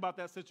anything about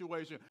that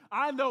situation.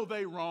 I know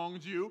they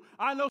wronged you.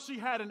 I know she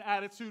had an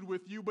attitude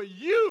with you, but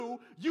you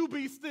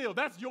be still.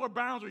 That's your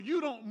boundary.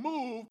 You don't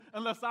move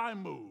unless I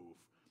move.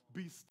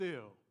 Be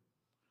still.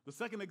 The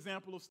second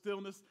example of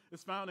stillness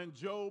is found in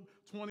Job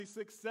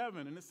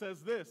 26:7, and it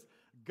says this: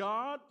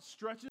 God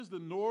stretches the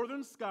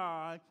northern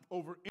sky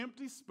over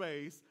empty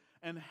space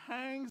and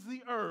hangs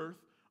the earth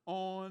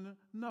on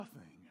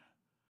nothing.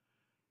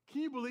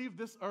 Can you believe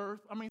this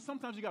earth? I mean,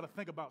 sometimes you got to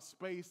think about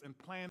space and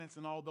planets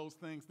and all those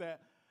things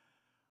that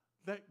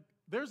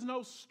there's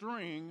no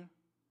string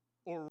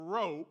or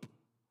rope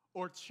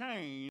or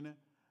chain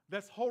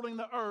that's holding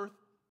the earth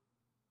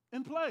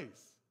in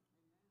place.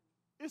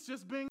 It's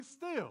just being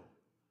still.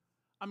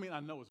 I mean,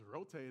 I know it's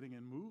rotating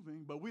and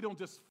moving, but we don't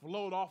just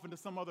float off into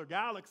some other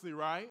galaxy,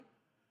 right?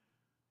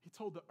 He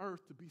told the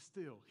earth to be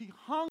still. He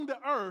hung the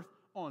earth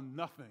on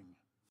nothing.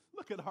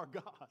 Look at our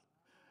God.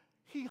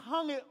 He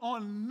hung it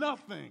on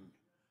nothing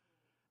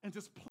and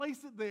just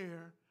placed it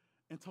there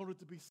and told it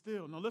to be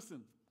still. Now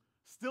listen,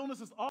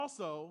 stillness is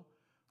also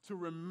to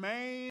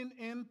remain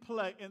in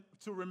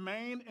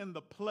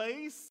the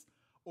place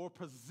or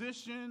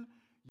position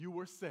you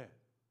were set.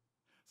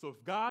 So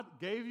if God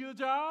gave you a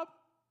job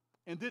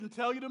and didn't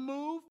tell you to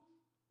move,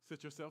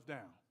 sit yourself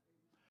down.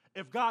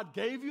 If God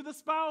gave you the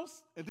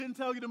spouse and didn't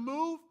tell you to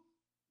move,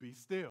 be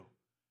still.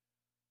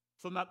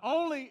 So not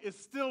only is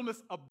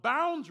stillness a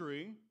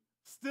boundary,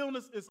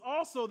 stillness is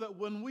also that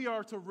when we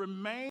are to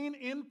remain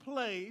in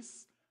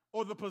place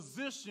or the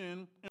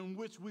position in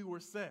which we were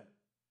set.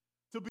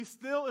 To be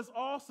still is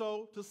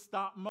also to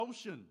stop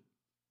motion.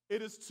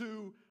 It is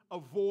to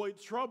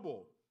avoid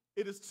trouble.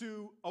 It is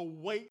to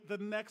await the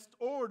next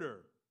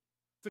order,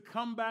 to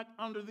come back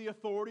under the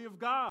authority of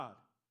God,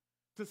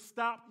 to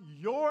stop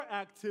your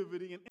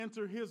activity and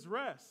enter his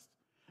rest.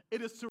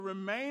 It is to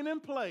remain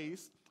in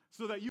place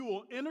so that you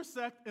will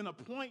intersect an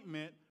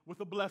appointment with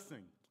a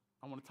blessing.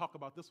 I want to talk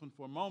about this one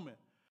for a moment.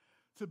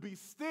 To be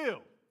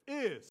still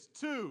is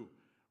to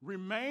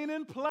remain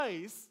in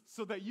place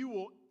so that you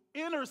will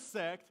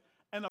intersect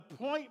an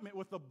appointment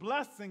with a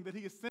blessing that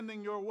he is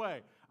sending your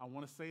way. I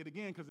want to say it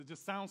again because it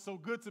just sounds so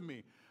good to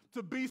me.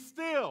 To be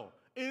still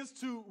is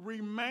to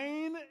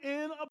remain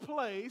in a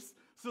place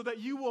so that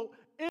you will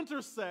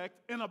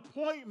intersect an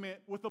appointment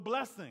with a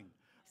blessing.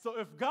 So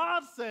if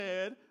God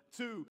said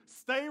to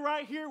stay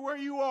right here where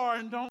you are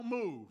and don't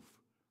move,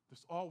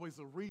 there's always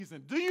a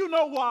reason. Do you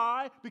know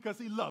why? Because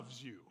he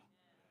loves you.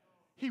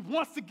 He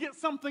wants to get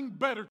something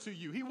better to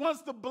you. He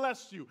wants to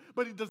bless you,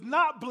 but he does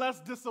not bless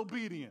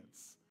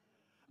disobedience.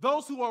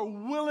 Those who are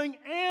willing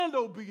and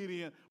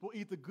obedient will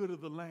eat the good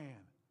of the land.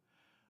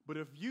 But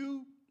if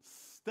you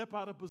step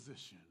out of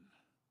position,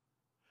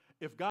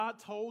 if God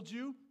told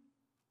you,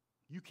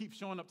 you keep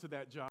showing up to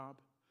that job.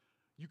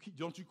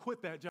 Don't you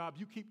quit that job.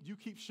 You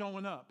keep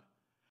showing up.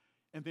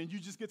 And then you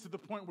just get to the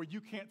point where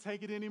you can't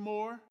take it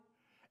anymore,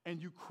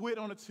 and you quit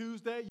on a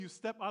Tuesday. You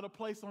step out of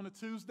place on a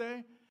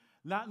Tuesday,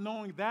 not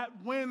knowing that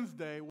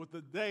Wednesday was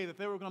the day that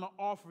they were going to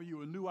offer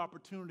you a new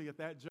opportunity at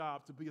that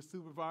job to be a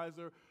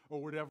supervisor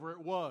or whatever it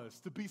was.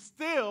 To be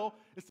still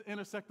is to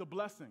intersect a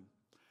blessing.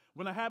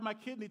 When I had my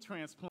kidney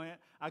transplant,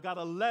 I got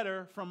a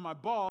letter from my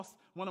boss,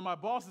 one of my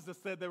bosses, that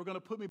said they were going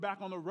to put me back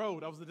on the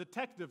road. I was a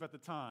detective at the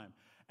time.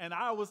 And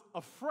I was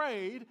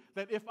afraid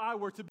that if I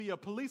were to be a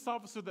police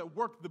officer that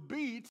worked the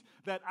beat,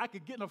 that I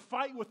could get in a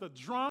fight with a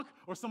drunk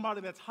or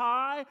somebody that's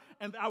high,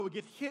 and I would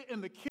get hit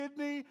in the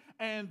kidney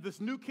and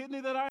this new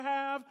kidney that I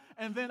have,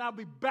 and then I'll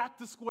be back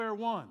to square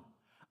one.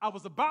 I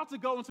was about to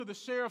go into the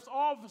sheriff's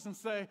office and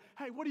say,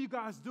 hey, what are you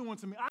guys doing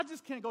to me? I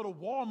just can't go to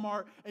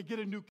Walmart and get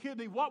a new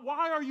kidney.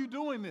 Why are you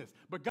doing this?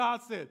 But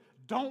God said,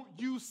 don't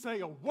you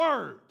say a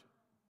word.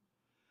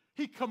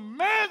 He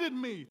commanded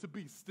me to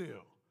be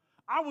still.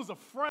 I was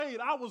afraid.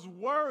 I was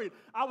worried.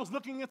 I was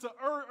looking into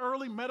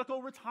early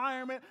medical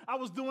retirement. I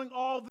was doing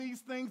all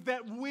these things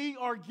that we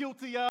are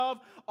guilty of.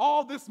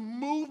 All this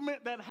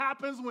movement that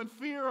happens when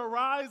fear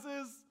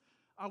arises,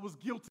 I was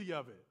guilty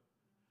of it.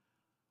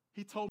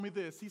 He told me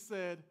this. He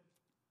said,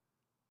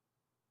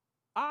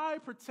 I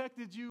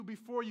protected you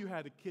before you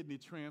had a kidney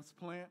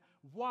transplant.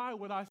 Why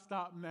would I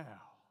stop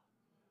now?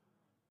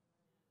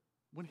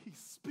 When he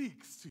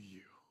speaks to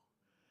you,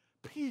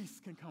 peace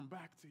can come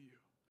back to you.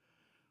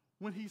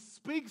 When he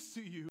speaks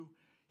to you,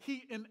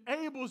 he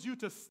enables you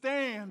to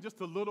stand just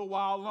a little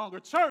while longer.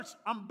 Church,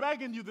 I'm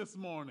begging you this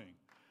morning.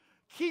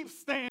 Keep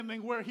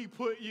standing where he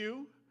put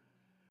you.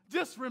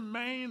 Just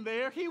remain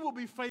there. He will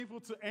be faithful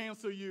to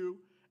answer you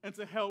and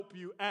to help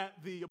you at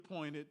the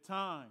appointed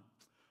time.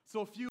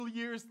 So a few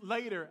years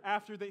later,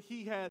 after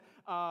that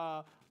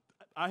I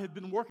had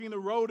been working the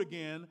road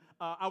again,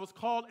 I was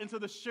called into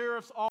the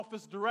sheriff's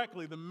office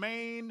directly, the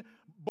main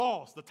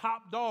boss, the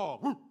top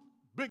dog,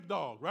 big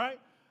dog, right?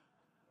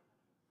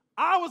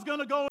 I was going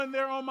to go in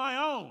there on my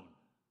own.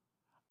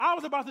 I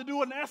was about to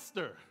do an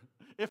Esther.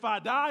 If I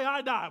die,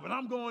 I die, but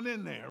I'm going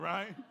in there,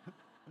 right?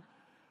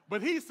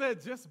 But he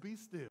said, just be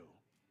still.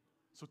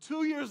 So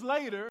 2 years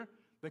later,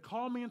 he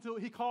calls me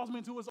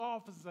into his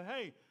office and said,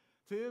 hey,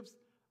 Tibbs,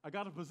 I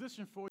got a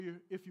position for you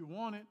if you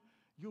want it.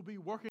 You'll be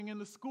working in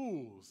the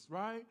schools,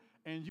 right?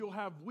 And you'll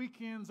have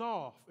weekends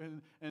off.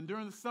 And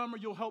during the summer,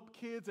 you'll help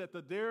kids at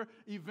their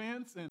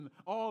events and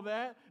all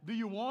that. Do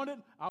you want it?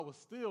 I was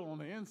still on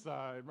the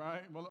inside,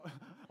 right? Well,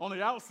 on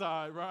the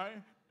outside,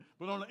 right?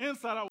 But on the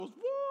inside, I was,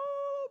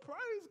 woo,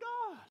 praise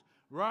God,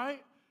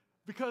 right?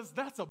 Because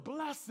that's a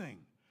blessing.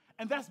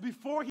 And that's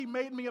before he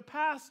made me a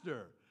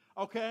pastor,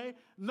 okay?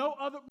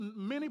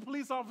 Many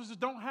police officers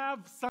don't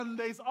have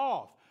Sundays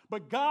off.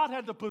 But God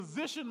had to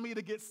position me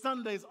to get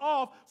Sundays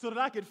off so that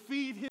I could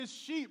feed his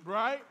sheep,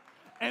 right?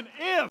 And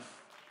if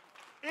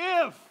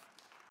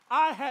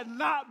I had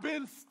not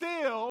been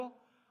still,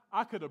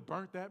 I could have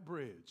burnt that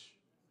bridge.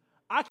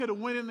 I could have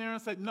went in there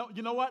and said, no,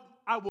 you know what?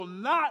 I will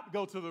not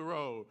go to the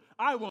road.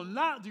 I will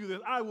not do this.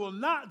 I will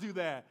not do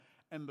that.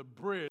 And the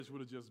bridge would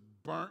have just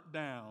burnt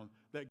down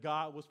that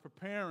God was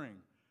preparing.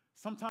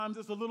 Sometimes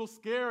it's a little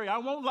scary. I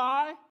won't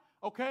lie.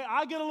 Okay,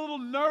 I get a little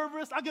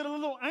nervous. I get a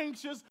little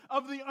anxious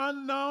of the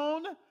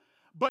unknown.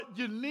 But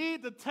you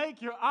need to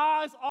take your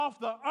eyes off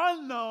the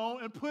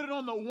unknown and put it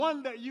on the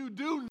one that you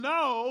do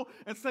know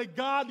and say,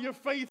 God, you're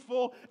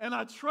faithful and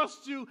I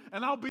trust you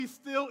and I'll be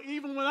still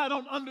even when I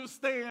don't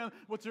understand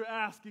what you're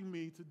asking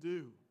me to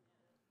do.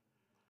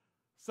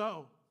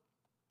 So,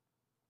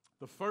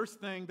 the first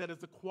thing that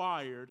is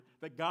acquired,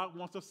 that God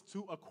wants us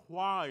to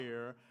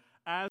acquire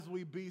as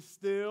we be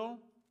still,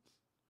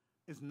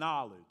 is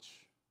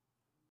knowledge.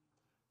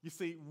 You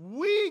see,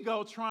 we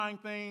go trying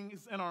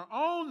things in our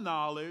own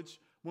knowledge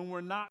when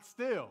we're not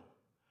still.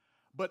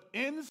 But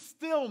in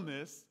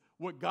stillness,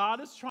 what God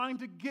is trying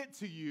to get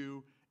to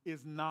you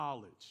is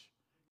knowledge.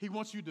 He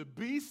wants you to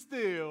be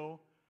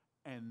still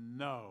and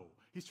know.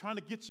 He's trying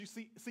to get you,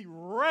 see,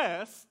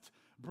 rest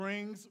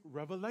brings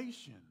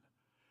revelation.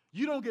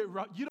 You don't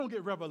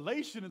get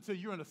revelation until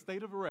you're in a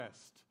state of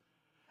rest.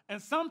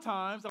 And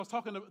sometimes, I was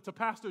talking to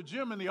Pastor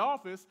Jim in the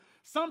office,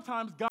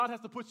 sometimes God has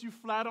to put you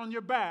flat on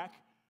your back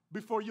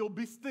before you'll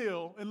be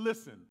still and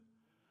listen.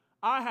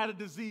 I had a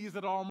disease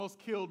that almost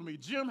killed me.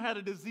 Jim had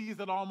a disease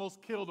that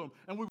almost killed him.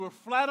 And we were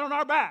flat on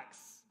our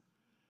backs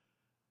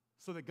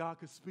so that God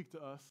could speak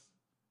to us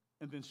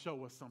and then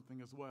show us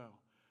something as well.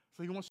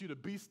 So he wants you to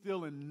be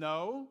still and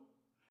know,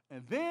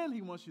 and then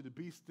he wants you to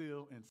be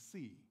still and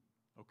see,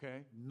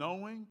 okay?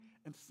 Knowing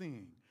and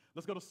seeing.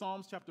 Let's go to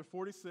Psalms chapter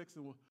 46,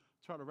 and we'll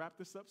try to wrap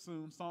this up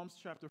soon. Psalms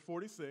chapter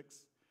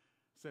 46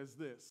 says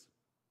this: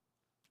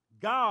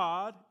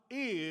 God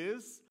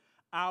is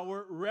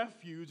our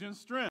refuge and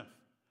strength,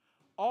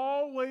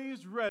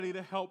 always ready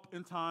to help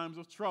in times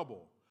of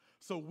trouble.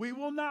 So we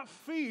will not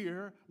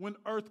fear when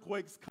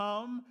earthquakes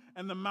come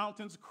and the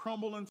mountains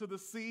crumble into the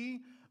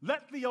sea.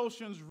 Let the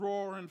oceans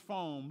roar and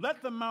foam.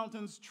 Let the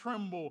mountains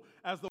tremble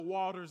as the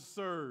waters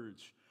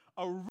surge.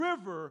 A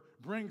river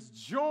brings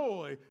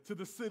joy to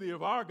the city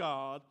of our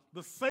God,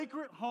 the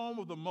sacred home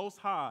of the Most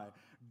High.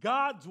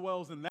 God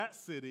dwells in that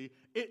city.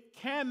 It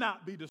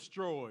cannot be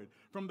destroyed.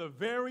 From the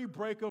very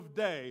break of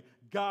day,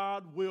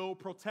 God will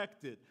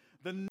protect it.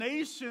 The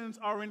nations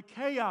are in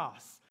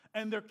chaos,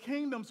 and their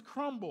kingdoms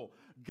crumble.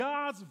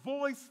 God's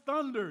voice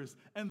thunders,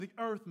 and the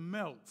earth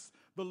melts.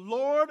 The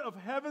Lord of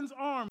heaven's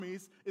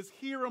armies is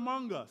here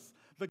among us,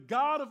 the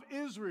God of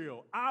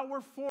Israel,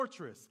 our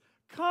fortress.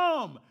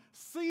 Come,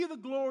 see the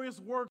glorious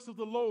works of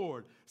the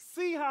Lord.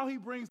 See how he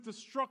brings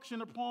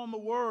destruction upon the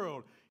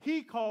world.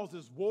 He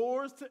causes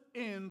wars to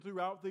end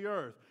throughout the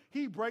earth.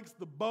 He breaks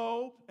the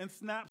bow and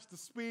snaps the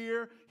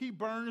spear. He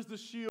burns the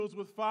shields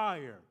with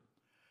fire.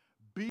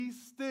 Be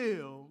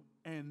still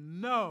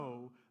and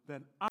know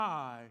that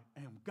I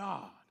am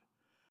God.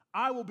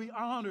 I will be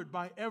honored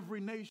by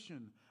every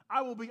nation.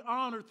 I will be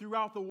honored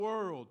throughout the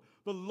world.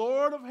 The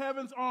Lord of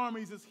heaven's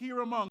armies is here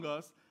among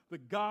us. The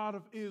God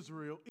of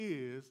Israel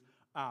is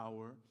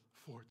our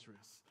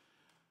fortress.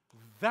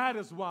 That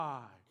is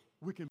why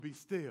we can be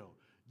still.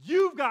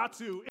 You've got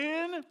to,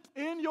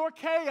 in your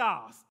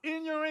chaos,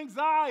 in your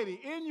anxiety,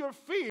 in your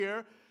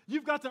fear,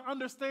 You've got to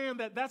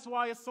understand that that's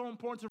why it's so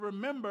important to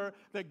remember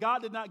that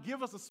God did not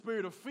give us a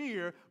spirit of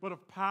fear, but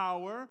of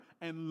power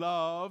and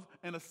love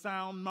and a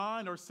sound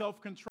mind or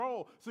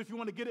self-control. So if you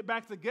want to get it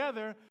back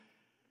together,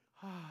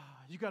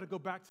 you got to go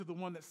back to the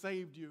one that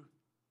saved you.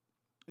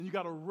 And you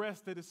got to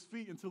rest at his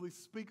feet until he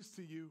speaks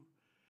to you.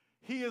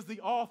 He is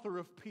the author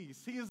of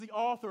peace. He is the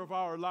author of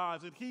our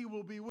lives, and he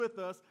will be with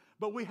us.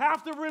 But we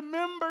have to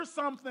remember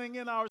something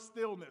in our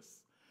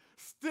stillness.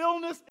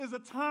 Stillness is a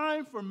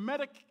time for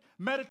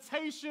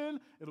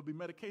meditation. It'll be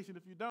medication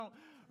if you don't.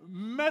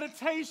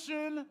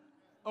 Meditation,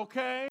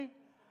 okay?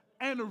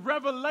 And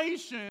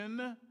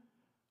revelation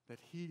that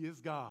he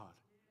is God.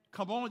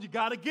 Come on, you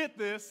got to get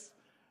this.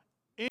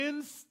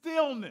 In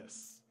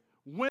stillness,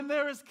 when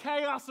there is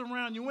chaos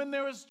around you, when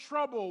there is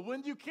trouble,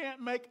 when you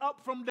can't make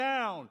up from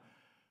down,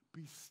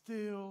 be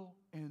still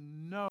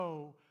and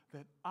know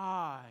that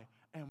I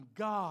am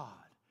God.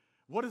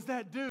 What does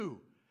that do?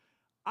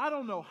 I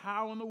don't know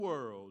how in the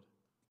world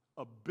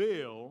a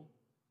bill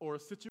or a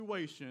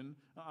situation,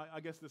 I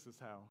guess this is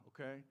how,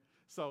 okay?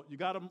 So you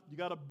got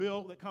a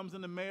bill that comes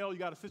in the mail, you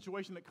got a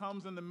situation that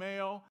comes in the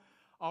mail,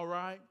 all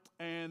right?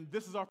 And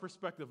this is our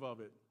perspective of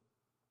it.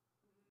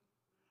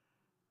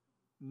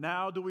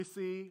 Now do we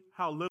see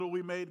how little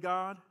we made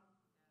God?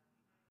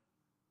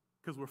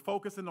 Because we're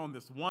focusing on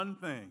this one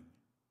thing.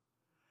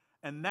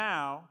 And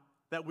now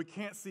that we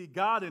can't see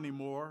God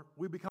anymore,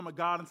 we become a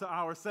God unto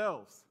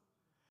ourselves.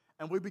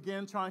 And we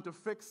begin trying to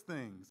fix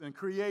things and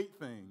create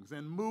things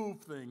and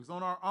move things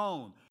on our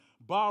own.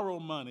 Borrow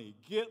money,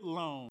 get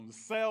loans,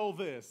 sell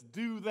this,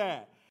 do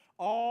that.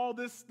 All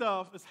this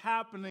stuff is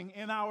happening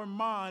in our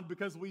mind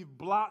because we've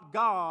blocked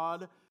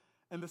God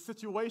and the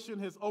situation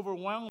has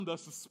overwhelmed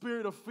us. The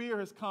spirit of fear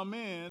has come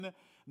in.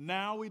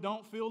 Now we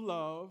don't feel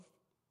love.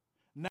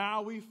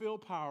 Now we feel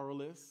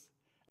powerless.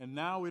 And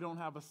now we don't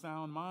have a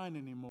sound mind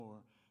anymore.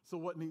 So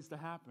what needs to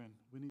happen?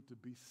 We need to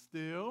be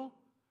still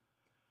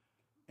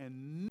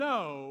and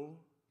know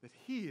that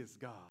he is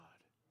God.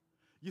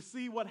 You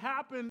see what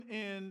happened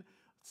in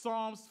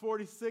Psalms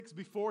 46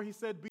 before he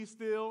said, be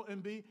still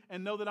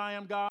and know that I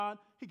am God?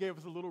 He gave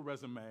us a little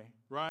resume,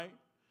 right?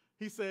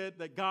 He said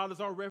that God is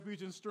our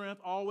refuge and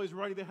strength, always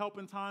ready to help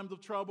in times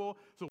of trouble.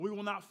 So we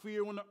will not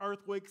fear when the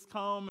earthquakes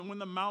come and when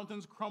the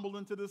mountains crumble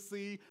into the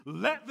sea.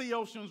 Let the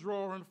oceans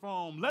roar and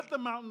foam. Let the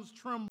mountains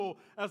tremble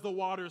as the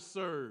waters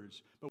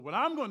surge. But what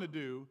I'm going to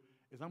do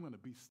is I'm going to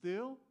be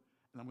still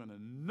and I'm going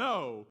to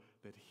know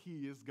that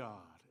he is God.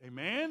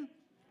 Amen?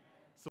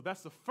 So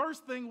that's the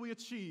first thing we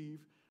achieve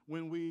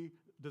when we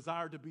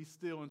desire to be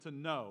still and to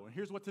know. And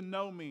here's what to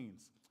know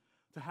means.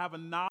 To have a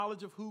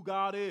knowledge of who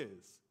God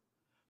is.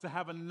 To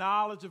have a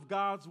knowledge of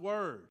God's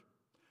word,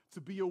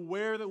 to be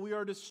aware that we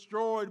are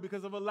destroyed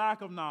because of a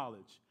lack of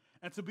knowledge,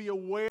 and to be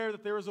aware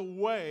that there is a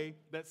way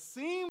that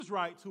seems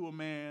right to a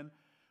man,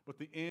 but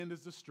the end is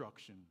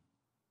destruction.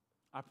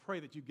 I pray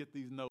that you get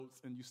these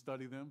notes and you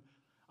study them.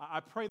 I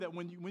pray that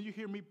when you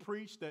hear me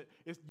preach, that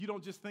you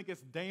don't just think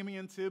it's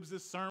Damian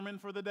Tibbs' sermon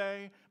for the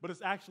day, but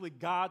it's actually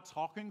God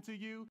talking to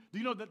you. Do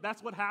you know that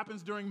that's what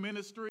happens during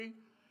ministry?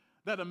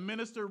 That a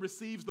minister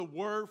receives the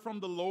word from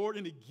the Lord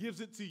and he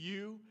gives it to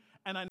you.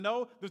 And I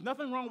know there's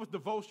nothing wrong with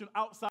devotion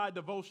outside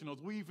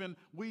devotionals. We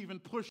even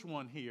push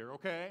one here,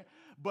 okay?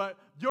 But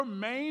your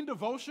main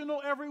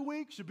devotional every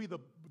week should be the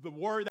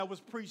word that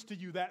was preached to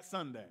you that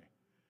Sunday.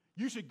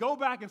 You should go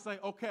back and say,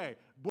 okay,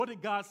 what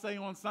did God say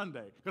on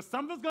Sunday? Because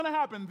something's going to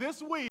happen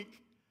this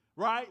week,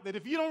 right? That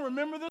if you don't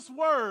remember this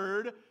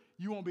word,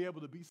 you won't be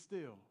able to be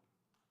still.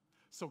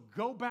 So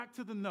go back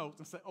to the notes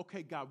and say,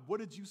 okay, God, what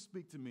did you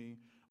speak to me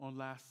on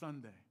last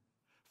Sunday?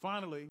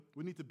 Finally,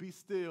 we need to be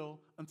still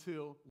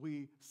until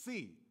we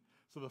see.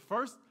 So the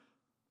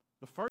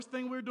first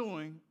thing we're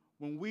doing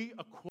when we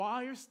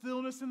acquire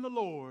stillness in the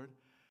Lord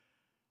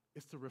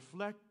is to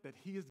reflect that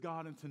he is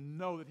God and to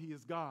know that he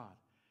is God.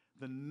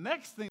 The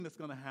next thing that's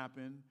going to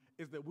happen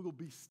is that we will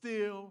be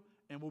still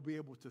and we'll be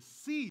able to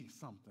see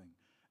something.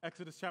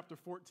 Exodus chapter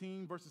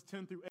 14, verses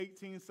 10 through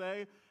 18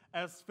 say,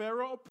 as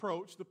Pharaoh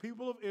approached, the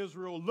people of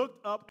Israel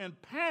looked up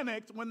and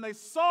panicked when they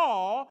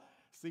saw.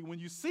 See, when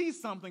you see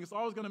something, it's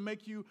always going to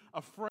make you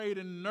afraid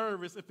and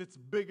nervous if it's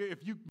bigger,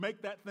 if you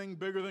make that thing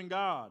bigger than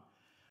God.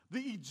 The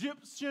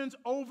Egyptians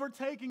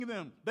overtaking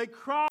them. They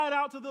cried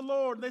out to the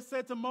Lord. They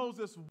said to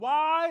Moses,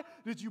 why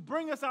did you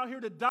bring us out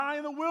here to die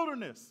in the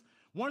wilderness?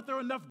 Weren't there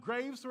enough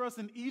graves for us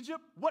in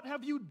Egypt? What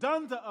have you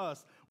done to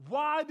us?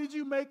 Why did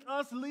you make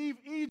us leave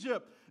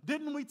Egypt?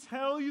 Didn't we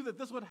tell you that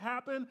this would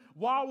happen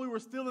while we were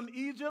still in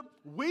Egypt?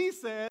 We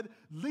said,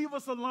 leave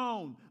us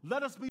alone.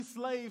 Let us be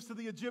slaves to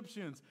the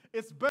Egyptians.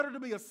 It's better to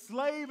be a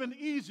slave in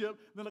Egypt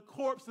than a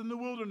corpse in the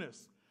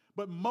wilderness.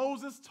 But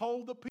Moses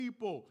told the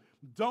people,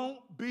 don't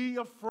be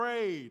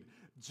afraid.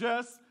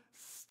 Just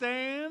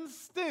stand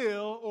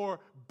still or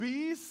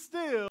be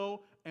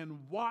still and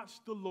watch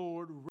the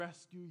Lord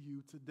rescue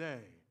you today.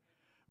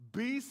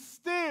 Be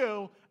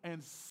still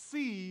and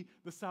see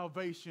the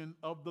salvation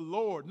of the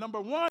Lord.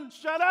 Number one,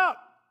 shut up.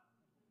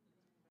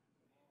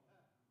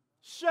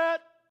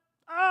 Shut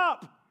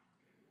up.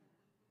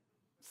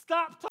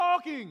 Stop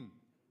talking.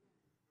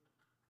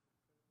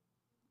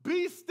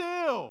 Be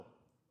still.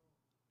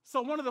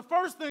 So one of the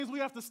first things we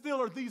have to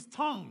still are these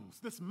tongues,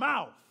 this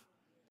mouth.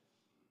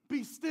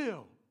 Be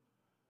still.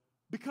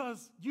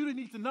 Because you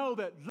need to know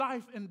that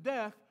life and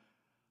death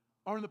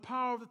are in the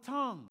power of the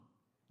tongue.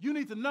 You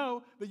need to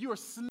know that you are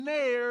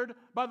snared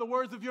by the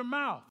words of your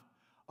mouth.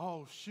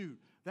 Oh, shoot,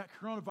 that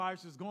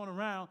coronavirus is going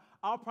around.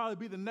 I'll probably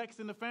be the next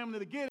in the family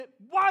to get it.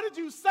 Why did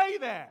you say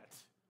that?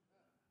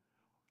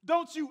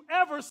 Don't you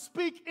ever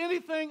speak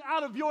anything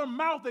out of your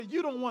mouth that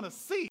you don't want to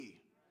see.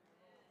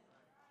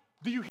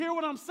 Do you hear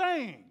what I'm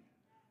saying?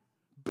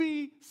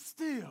 Be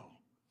still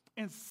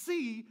and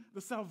see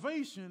the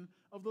salvation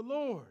of the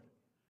Lord.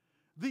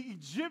 The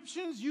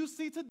Egyptians you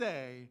see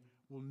today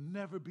will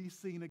never be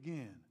seen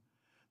again.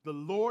 The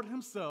Lord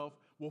himself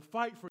will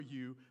fight for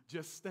you.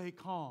 Just stay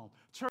calm.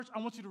 Church, I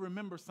want you to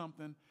remember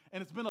something,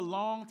 and it's been a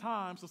long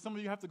time, so some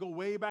of you have to go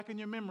way back in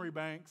your memory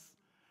banks.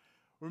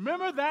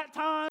 Remember that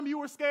time you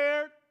were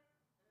scared,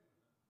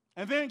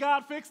 and then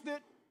God fixed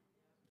it,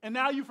 and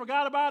now you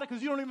forgot about it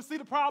because you don't even see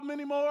the problem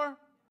anymore?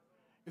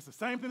 It's the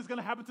same thing that's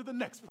going to happen to the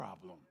next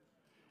problem,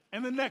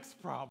 and the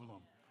next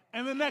problem,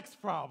 and the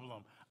next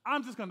problem.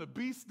 I'm just going to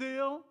be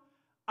still.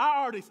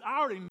 I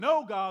already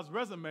know God's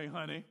resume,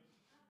 honey.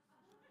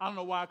 I don't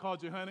know why I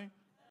called you honey.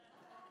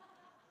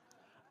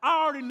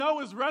 I already know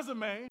his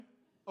resume,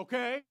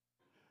 okay?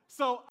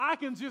 So I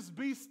can just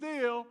be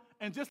still,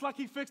 and just like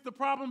he fixed the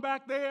problem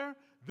back there,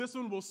 this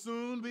one will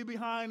soon be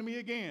behind me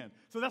again.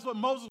 So that's what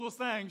Moses was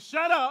saying.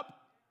 Shut up.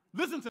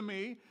 Listen to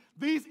me.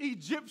 These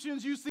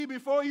Egyptians you see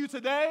before you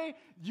today,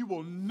 you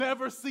will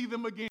never see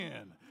them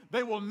again.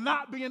 They will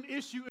not be an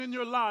issue in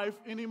your life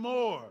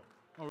anymore,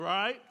 all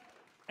right?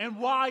 And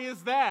why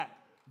is that?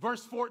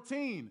 Verse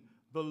 14,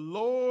 the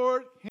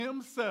Lord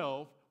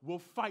himself will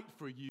fight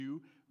for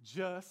you.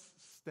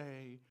 Just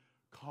stay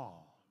calm.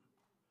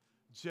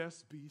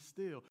 Just be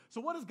still.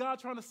 So what is God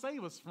trying to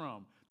save us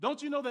from?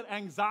 Don't you know that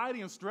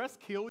anxiety and stress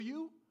kill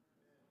you?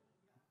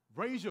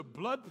 Raise your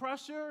blood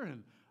pressure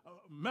and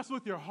mess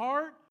with your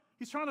heart?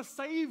 He's trying to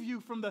save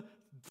you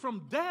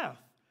from death.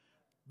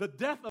 The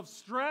death of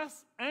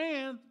stress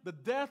and the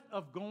death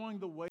of going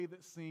the way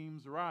that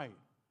seems right.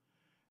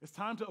 It's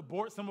time to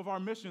abort some of our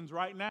missions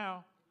right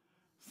now.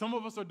 Some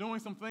of us are doing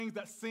some things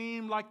that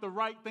seem like the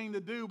right thing to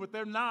do, but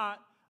they're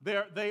not.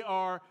 They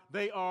are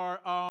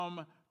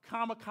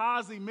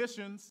kamikaze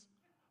missions,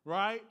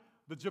 right?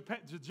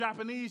 The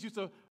Japanese used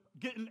to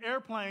get in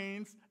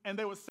airplanes and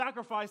they would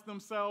sacrifice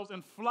themselves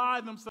and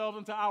fly themselves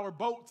into our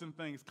boats and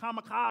things.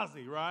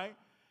 Kamikaze, right?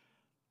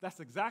 That's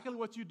exactly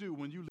what you do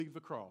when you leave the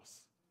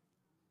cross.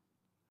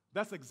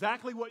 That's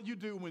exactly what you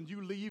do when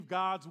you leave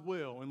God's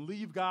will and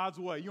leave God's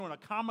way. You're on a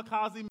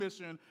kamikaze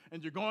mission,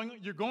 and you're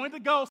going to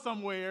go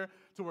somewhere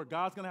to where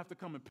God's going to have to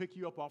come and pick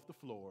you up off the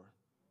floor.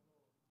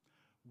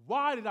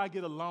 Why did I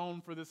get a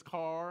loan for this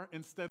car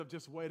instead of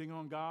just waiting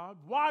on God?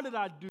 Why did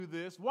I do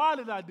this? Why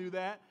did I do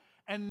that?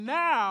 And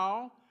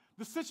now,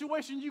 the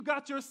situation you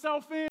got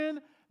yourself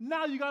in,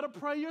 now you got to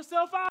pray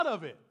yourself out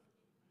of it.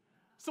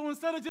 So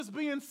instead of just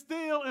being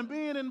still and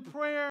being in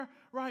prayer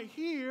right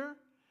here,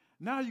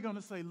 now you're going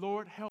to say,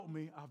 Lord, help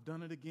me. I've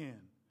done it again.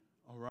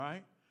 All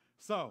right?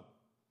 So,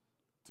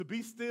 to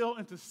be still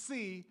and to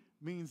see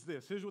means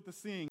this. Here's what the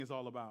seeing is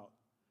all about.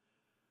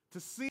 To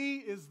see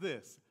is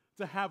this: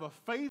 to have a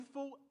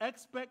faithful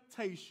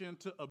expectation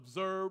to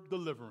observe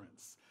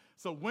deliverance.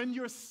 So when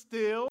you're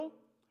still,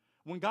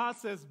 when God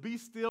says be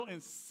still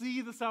and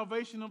see the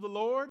salvation of the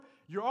Lord,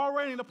 you're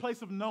already in a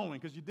place of knowing,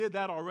 because you did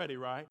that already,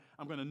 right?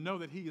 I'm going to know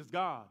that he is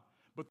God.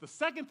 But the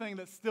second thing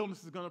that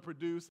stillness is going to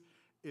produce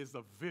is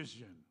a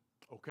vision.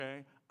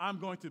 Okay, I'm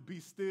going to be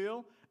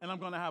still, and I'm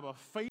going to have a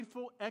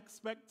faithful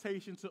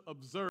expectation to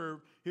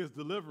observe his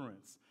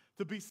deliverance.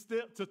 To be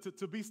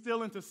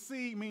still and to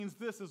see means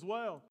this as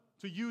well: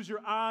 to use your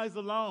eyes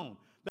alone.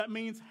 That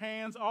means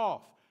hands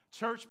off.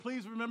 Church,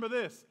 please remember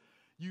this: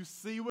 you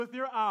see with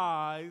your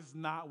eyes,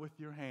 not with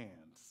your hands.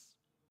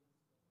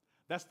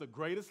 That's the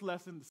greatest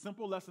lesson, the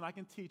simple lesson I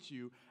can teach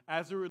you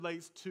as it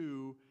relates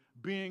to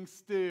being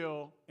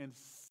still and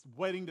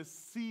waiting to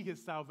see his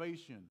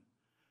salvation.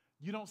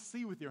 You don't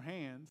see with your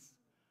hands.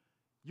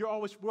 We're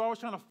always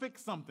trying to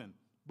fix something.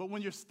 But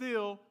when you're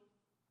still,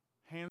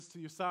 hands to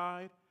your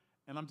side,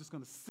 and I'm just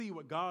going to see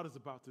what God is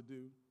about to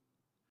do.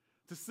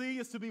 To see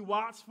is to be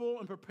watchful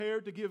and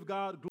prepared to give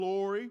God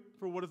glory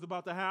for what is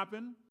about to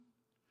happen.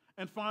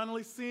 And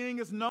finally, seeing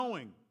is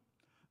knowing.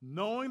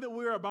 Knowing that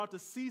we're about to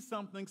see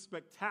something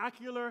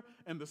spectacular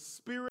in the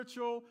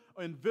spiritual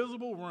or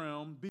invisible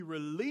realm be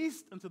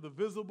released into the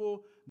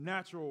visible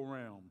natural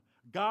realm.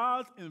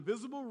 God's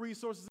invisible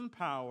resources and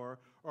power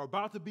are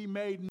about to be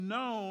made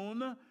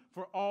known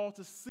for all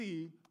to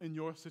see in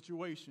your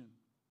situation.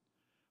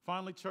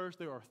 Finally, church,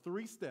 there are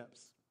 3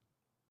 steps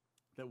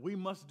that we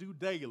must do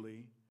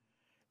daily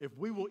if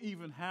we will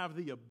even have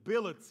the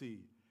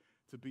ability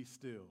to be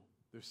still.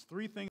 There's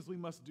 3 things we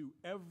must do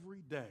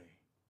every day,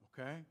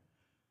 okay?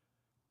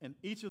 And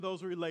each of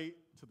those relate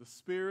to the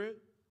spirit,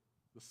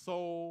 the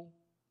soul,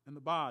 and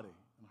the body.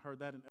 And I heard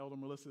that in Elder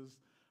Melissa's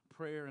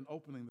prayer and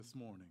opening this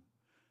morning.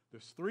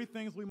 There's three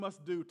things we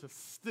must do to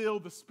still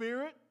the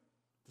spirit,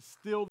 to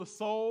still the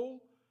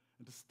soul,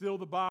 and to still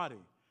the body,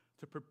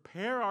 to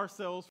prepare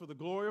ourselves for the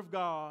glory of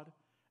God,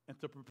 and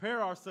to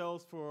prepare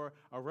ourselves for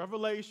a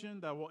revelation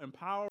that will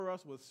empower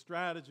us with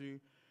strategy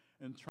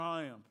and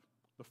triumph.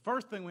 The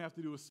first thing we have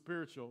to do is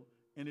spiritual,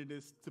 and it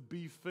is to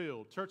be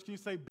filled. Church, can you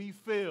say be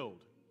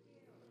filled?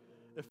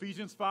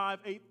 Ephesians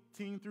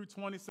 5:18 through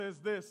 20 says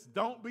this: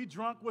 don't be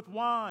drunk with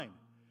wine,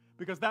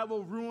 because that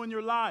will ruin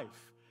your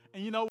life.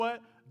 And you know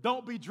what?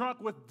 Don't be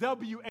drunk with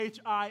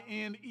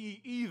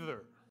W-H-I-N-E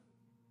either.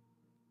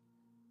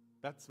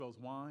 That spells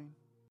wine,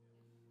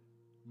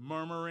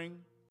 murmuring,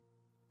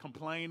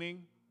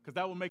 complaining, because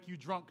that will make you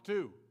drunk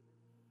too.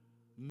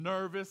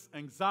 Nervous,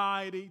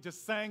 anxiety,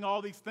 just saying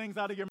all these things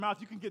out of your mouth.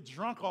 You can get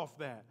drunk off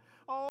that.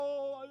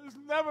 Oh, it's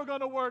never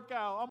going to work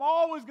out. I'm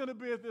always going to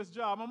be at this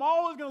job. I'm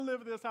always going to live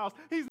at this house.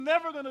 He's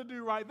never going to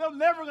do right. They're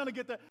never going to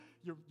get that.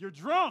 You're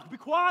drunk. Be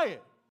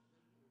quiet.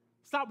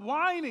 Stop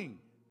whining.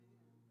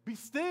 Be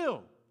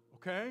still,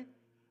 okay?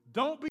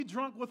 Don't be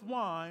drunk with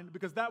wine,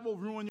 because that will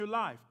ruin your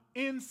life.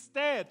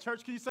 Instead,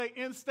 church, can you say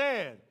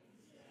instead?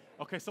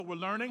 Okay, so we're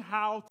learning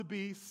how to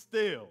be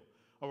still,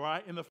 all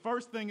right? And the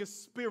first thing is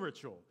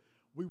spiritual.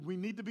 We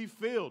need to be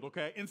filled,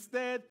 okay?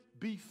 Instead,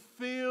 be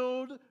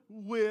filled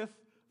with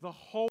the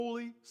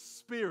Holy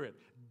Spirit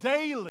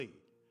daily.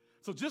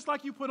 So just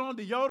like you put on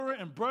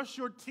deodorant and brush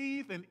your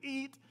teeth and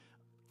eat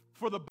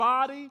for the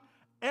body,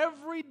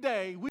 every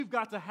day we've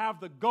got to have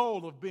the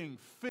goal of being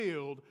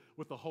filled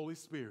with the Holy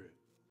Spirit.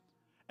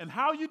 And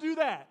how you do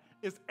that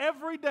is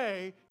every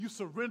day you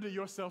surrender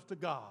yourself to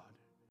God.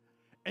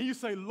 And you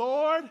say,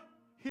 Lord,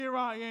 here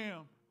I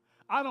am.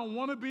 I don't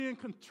want to be in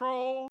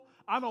control.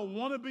 I don't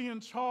want to be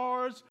in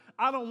charge.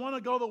 I don't want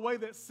to go the way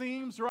that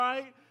seems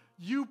right.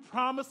 You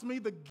promised me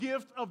the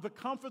gift of the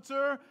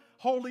Comforter,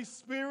 Holy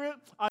Spirit.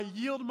 I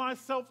yield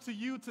myself to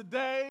you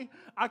today.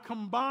 I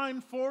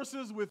combine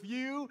forces with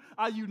you.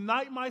 I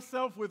unite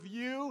myself with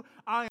you.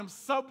 I am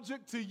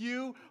subject to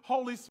you.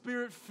 Holy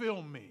Spirit,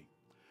 fill me.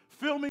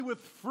 Fill me with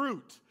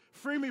fruit.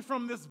 Free me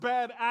from this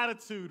bad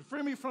attitude.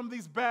 Free me from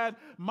these bad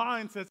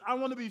mindsets. I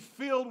want to be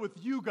filled with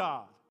you,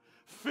 God.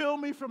 Fill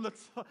me from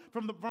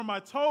my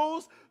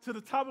toes to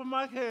the top of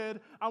my head.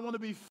 I want to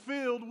be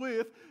filled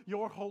with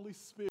your Holy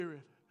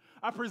Spirit.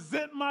 I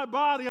present my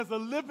body as a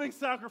living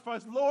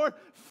sacrifice. Lord,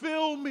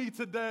 fill me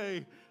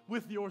today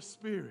with your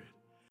Spirit.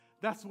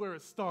 That's where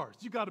it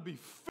starts. You got to be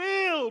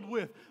filled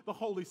with the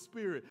Holy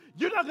Spirit.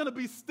 You're not going to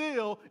be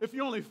still if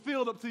you're only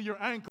filled up to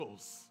your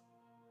ankles.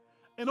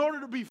 In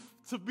order to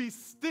be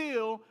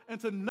still and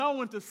to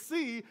know and to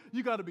see,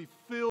 you got to be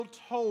filled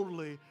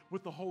totally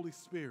with the Holy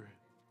Spirit.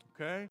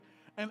 Okay?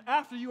 And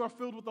after you are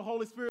filled with the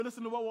Holy Spirit,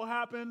 listen to what will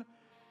happen.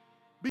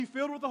 Be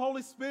filled with the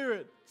Holy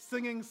Spirit,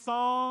 singing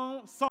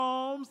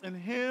psalms and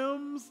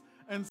hymns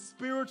and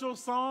spiritual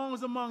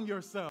songs among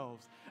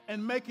yourselves,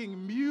 and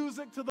making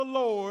music to the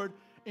Lord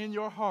in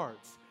your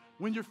hearts.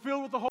 When you're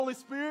filled with the Holy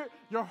Spirit,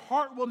 your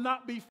heart will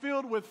not be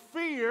filled with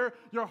fear.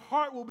 Your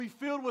heart will be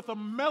filled with a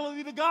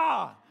melody to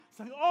God.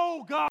 Saying,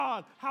 oh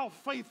God, how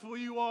faithful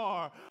you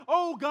are.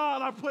 Oh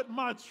God, I put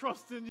my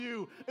trust in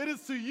you. It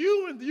is to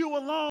you and you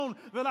alone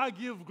that I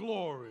give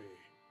glory.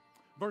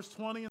 Verse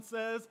 20, it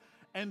says,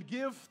 and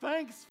give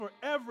thanks for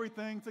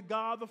everything to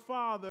God the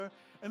Father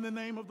in the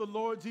name of the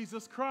Lord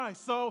Jesus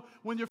Christ. So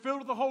when you're filled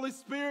with the Holy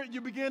Spirit, you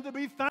begin to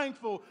be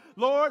thankful.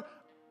 Lord,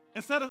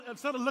 instead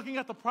of looking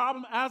at the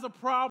problem as a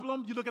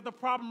problem, you look at the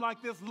problem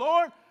like this.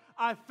 Lord,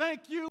 I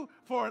thank you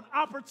for an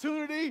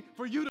opportunity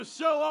for you to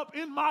show up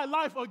in my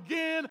life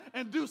again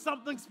and do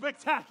something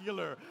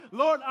spectacular.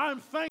 Lord, I'm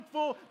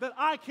thankful that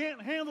I can't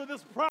handle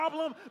this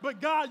problem, but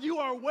God, you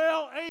are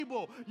well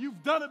able.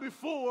 You've done it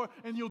before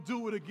and you'll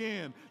do it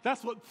again.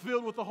 That's what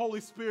filled with the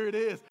Holy Spirit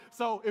is.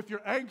 So if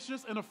you're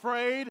anxious and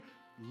afraid,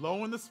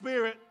 low in the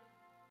Spirit.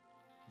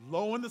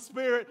 Low in the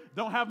Spirit.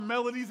 Don't have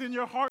melodies in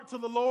your heart to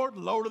the Lord.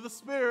 Low to the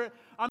Spirit.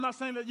 I'm not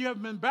saying that you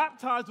have been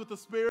baptized with the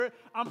Spirit.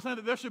 I'm saying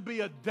that there should be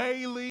a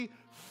daily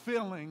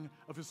filling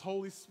of His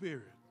Holy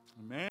Spirit.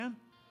 Amen?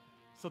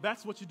 So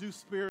that's what you do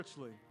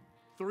spiritually.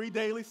 3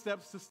 daily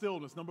steps to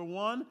stillness. Number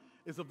 1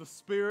 is of the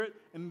Spirit,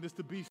 and it is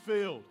to be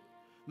filled.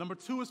 Number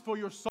 2 is for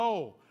your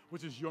soul,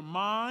 which is your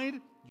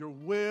mind, your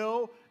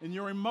will, and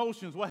your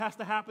emotions. What has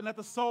to happen at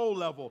the soul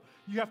level?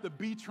 You have to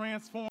be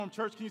transformed.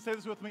 Church, can you say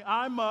this with me?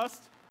 I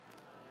must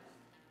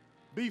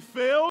be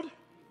filled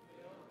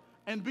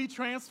and be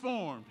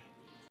transformed.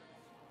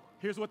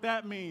 Here's what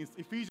that means.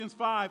 Ephesians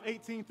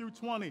 5:18 through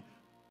 20.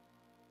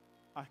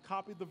 I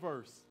copied the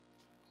verse.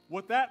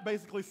 What that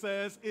basically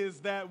says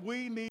is that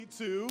we need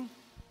to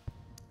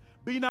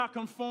be not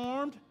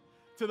conformed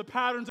to the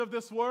patterns of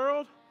this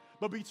world,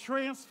 but be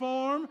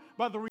transformed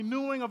by the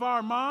renewing of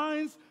our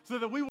minds so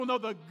that we will know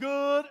the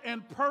good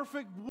and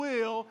perfect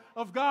will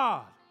of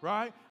God,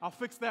 right? I'll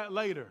fix that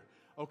later,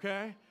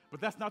 okay? But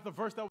that's not the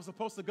verse that was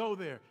supposed to go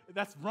there.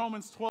 That's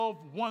Romans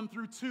 12:1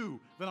 through 2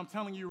 that I'm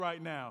telling you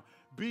right now.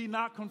 Be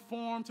not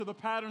conformed to the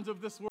patterns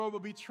of this world,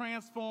 but be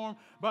transformed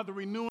by the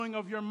renewing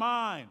of your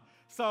mind.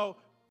 So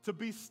to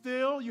be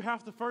still, you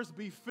have to first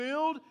be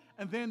filled,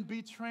 and then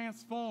be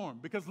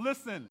transformed. Because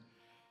listen,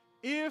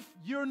 if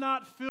you're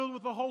not filled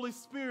with the Holy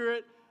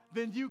Spirit,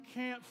 then you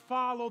can't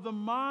follow the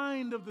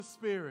mind of the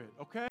Spirit,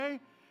 okay?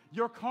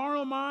 Your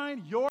carnal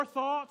mind, your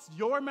thoughts,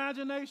 your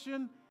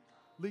imagination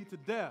lead to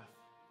death.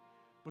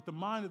 But the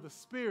mind of the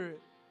Spirit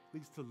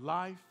leads to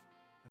life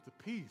and to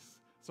peace.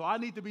 So I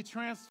need to be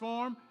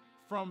transformed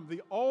from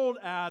the old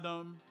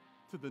Adam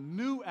to the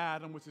new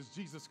Adam, which is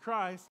Jesus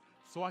Christ,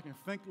 so I can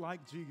think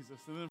like Jesus.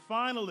 And then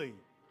finally,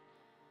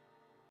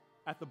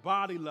 at the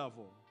body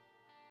level,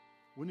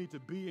 we need to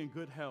be in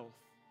good health.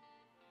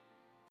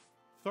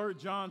 3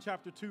 John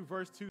chapter 2,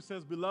 verse 2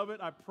 says,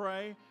 "Beloved, I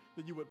pray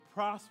that you would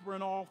prosper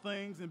in all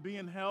things and be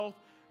in health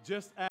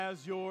just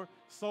as your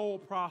soul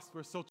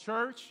prospers." So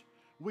church,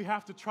 we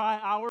have to try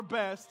our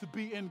best to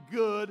be in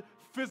good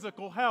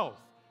physical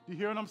health. Do you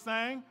hear what I'm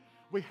saying?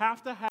 We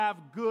have to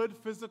have good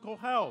physical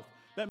health.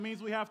 That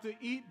means we have to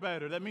eat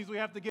better. That means we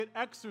have to get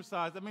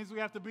exercise. That means we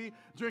have to be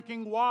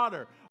drinking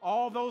water.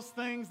 All those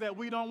things that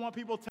we don't want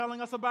people telling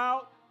us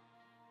about,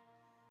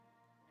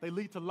 they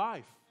lead to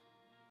life,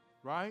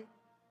 right?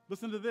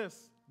 Listen to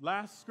this.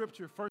 Last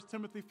scripture, 1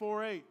 Timothy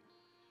 4:8.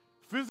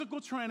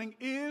 Physical training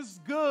is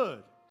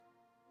good,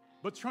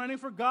 but training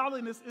for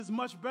godliness is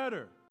much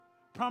better,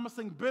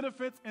 promising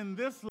benefits in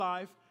this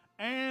life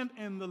and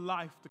in the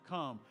life to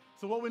come.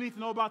 So what we need to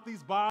know about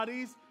these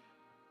bodies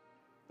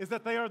is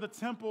that they are the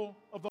temple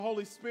of the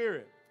Holy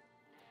Spirit.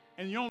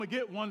 And you only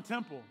get one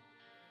temple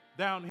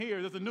down here.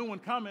 There's a new one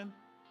coming.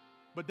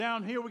 But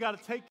down here, we got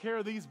to take care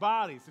of these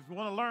bodies. If you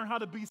want to learn how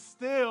to be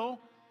still,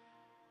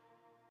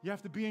 you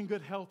have to be in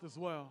good health as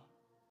well.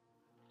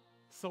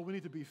 So we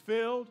need to be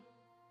filled,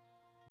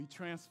 be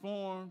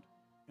transformed,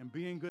 and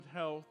be in good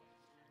health.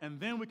 And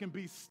then we can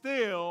be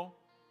still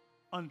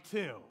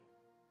until.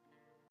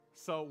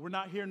 So we're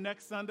not here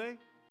next Sunday,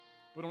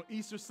 but on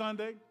Easter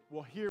Sunday,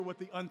 we'll hear what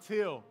the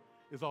until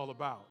is all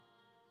about.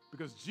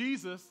 Because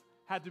Jesus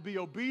had to be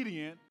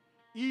obedient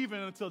even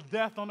until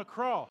death on the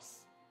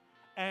cross.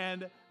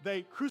 And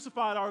they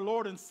crucified our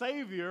Lord and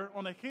Savior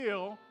on a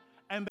hill,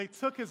 and they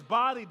took his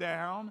body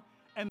down,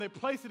 and they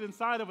placed it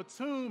inside of a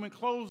tomb and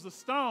closed the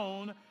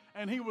stone,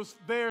 and he was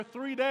there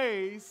 3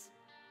 days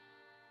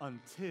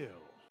until.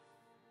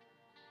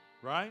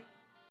 Right?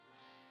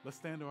 Let's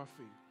stand to our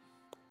feet.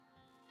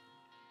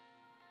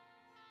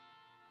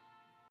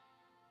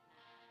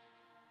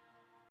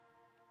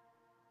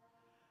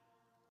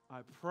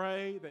 I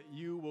pray that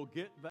you will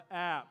get the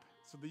app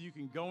so that you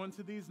can go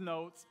into these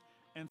notes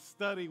and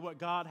study what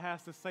God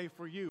has to say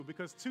for you.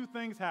 Because two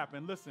things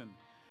happen. Listen,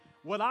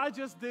 what I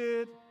just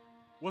did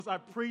was I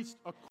preached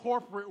a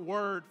corporate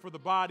word for the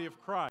body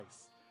of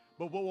Christ.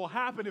 But what will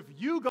happen if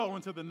you go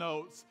into the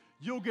notes,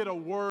 you'll get a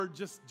word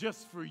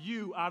just for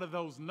you out of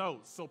those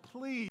notes. So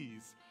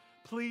please,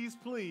 please,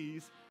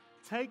 please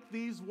take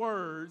these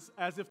words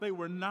as if they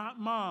were not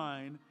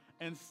mine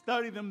and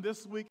study them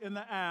this week in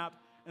the app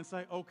and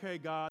say, okay,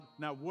 God,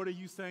 now what are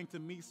you saying to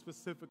me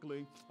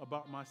specifically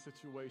about my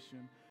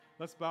situation?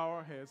 Let's bow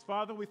our heads.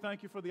 Father, we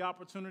thank you for the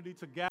opportunity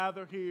to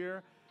gather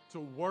here, to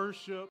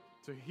worship,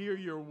 to hear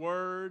your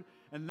word,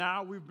 and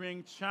now we're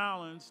being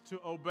challenged to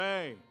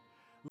obey.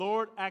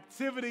 Lord,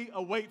 activity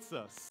awaits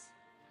us.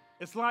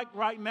 It's like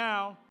right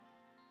now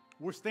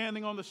we're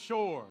standing on the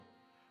shore,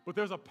 but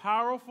there's a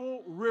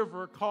powerful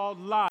river called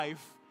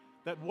life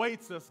that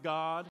waits us,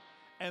 God,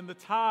 and the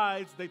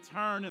tides, they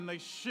turn and they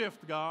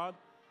shift, God.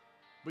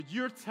 But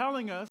you're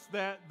telling us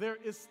that there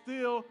is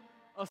still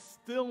a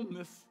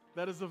stillness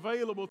that is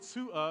available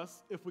to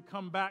us if we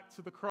come back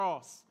to the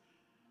cross.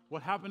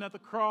 What happened at the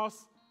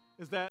cross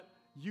is that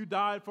you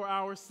died for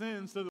our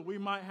sins so that we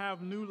might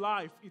have new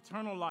life,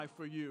 eternal life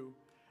for you.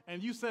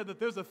 And you said that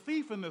there's a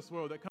thief in this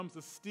world that comes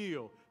to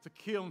steal, to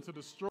kill, and to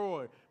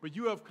destroy. But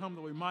you have come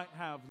that we might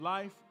have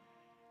life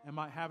and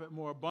might have it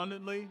more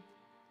abundantly.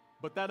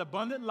 But that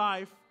abundant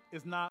life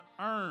is not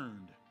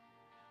earned.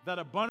 That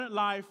abundant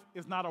life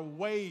is not a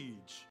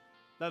wage.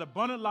 That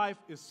abundant life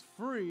is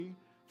free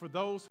for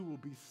those who will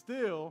be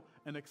still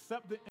and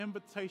accept the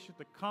invitation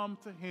to come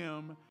to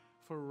him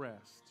for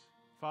rest.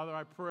 Father,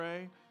 I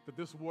pray that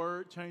this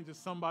word changes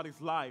somebody's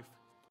life.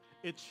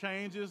 It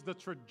changes the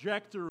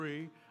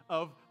trajectory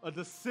of a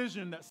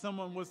decision that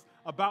someone was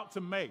about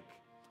to make.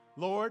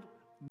 Lord,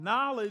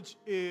 knowledge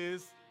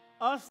is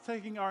us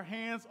taking our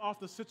hands off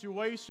the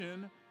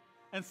situation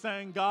and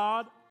saying,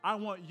 God, I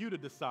want you to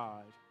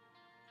decide.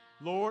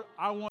 Lord,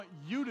 I want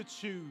you to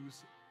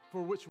choose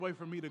for which way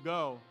for me to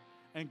go.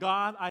 And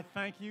God, I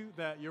thank you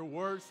that your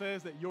word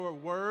says that your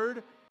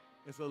word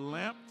is a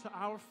lamp to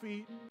our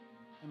feet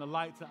and a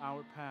light to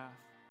our path.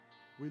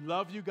 We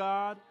love you,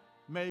 God.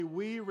 May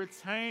we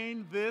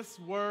retain this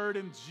word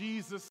in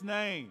Jesus'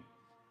 name.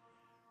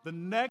 The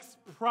next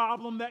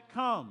problem that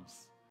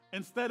comes,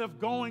 instead of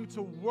going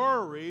to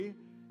worry,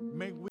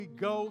 may we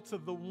go to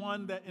the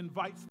one that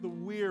invites the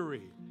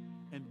weary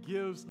and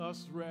gives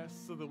us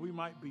rest so that we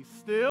might be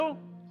still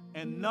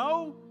and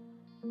know,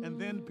 and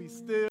then be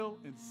still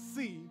and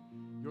see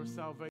your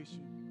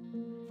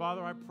salvation.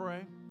 Father, I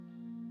pray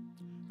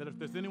that if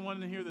there's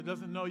anyone in here that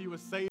doesn't know you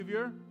as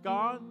Savior,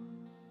 God,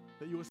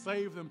 that you would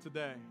save them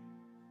today.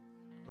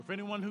 Or for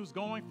anyone who's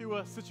going through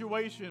a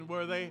situation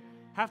where they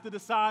have to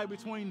decide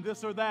between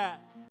this or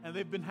that, and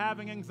they've been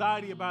having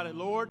anxiety about it,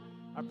 Lord,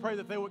 I pray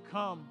that they would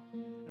come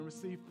and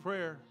receive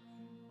prayer.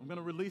 I'm going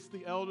to release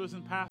the elders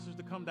and pastors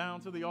to come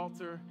down to the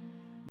altar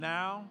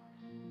now.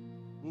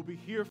 We'll be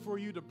here for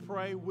you to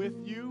pray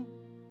with you.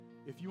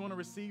 If you want to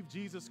receive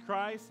Jesus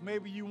Christ,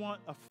 maybe you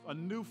want a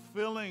new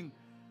filling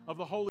of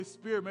the Holy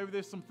Spirit. Maybe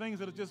there's some things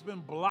that have just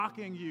been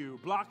blocking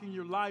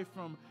your life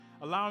from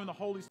allowing the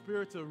Holy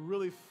Spirit to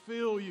really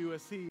fill you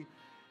as He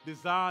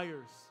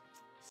desires.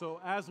 So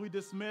as we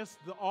dismiss,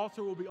 the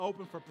altar will be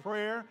open for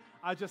prayer.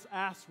 I just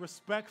ask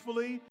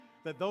respectfully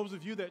that those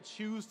of you that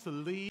choose to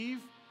leave,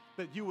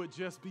 that you would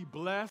just be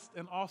blessed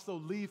and also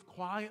leave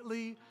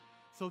quietly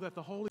so that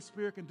the Holy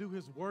Spirit can do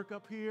His work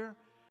up here.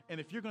 And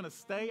if you're going to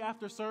stay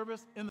after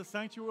service in the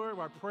sanctuary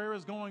while prayer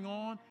is going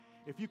on,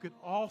 if you could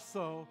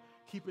also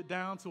keep it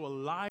down to a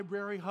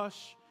library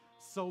hush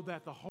so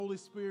that the Holy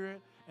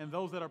Spirit and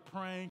those that are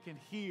praying can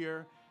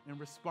hear and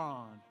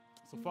respond.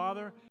 So,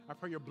 Father, I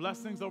pray your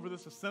blessings over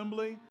this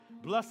assembly.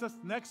 Bless us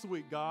next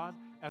week, God,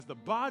 as the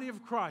body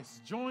of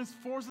Christ joins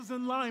forces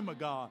in Lima,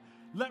 God.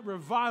 Let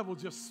revival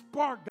just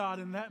spark, God,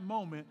 in that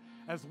moment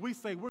as we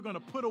say we're going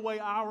to put away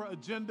our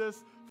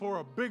agendas for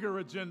a bigger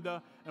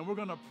agenda, and we're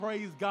going to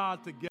praise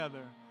God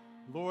together.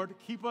 Lord,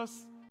 keep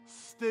us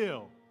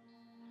still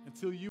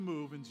until you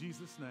move in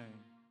Jesus' name.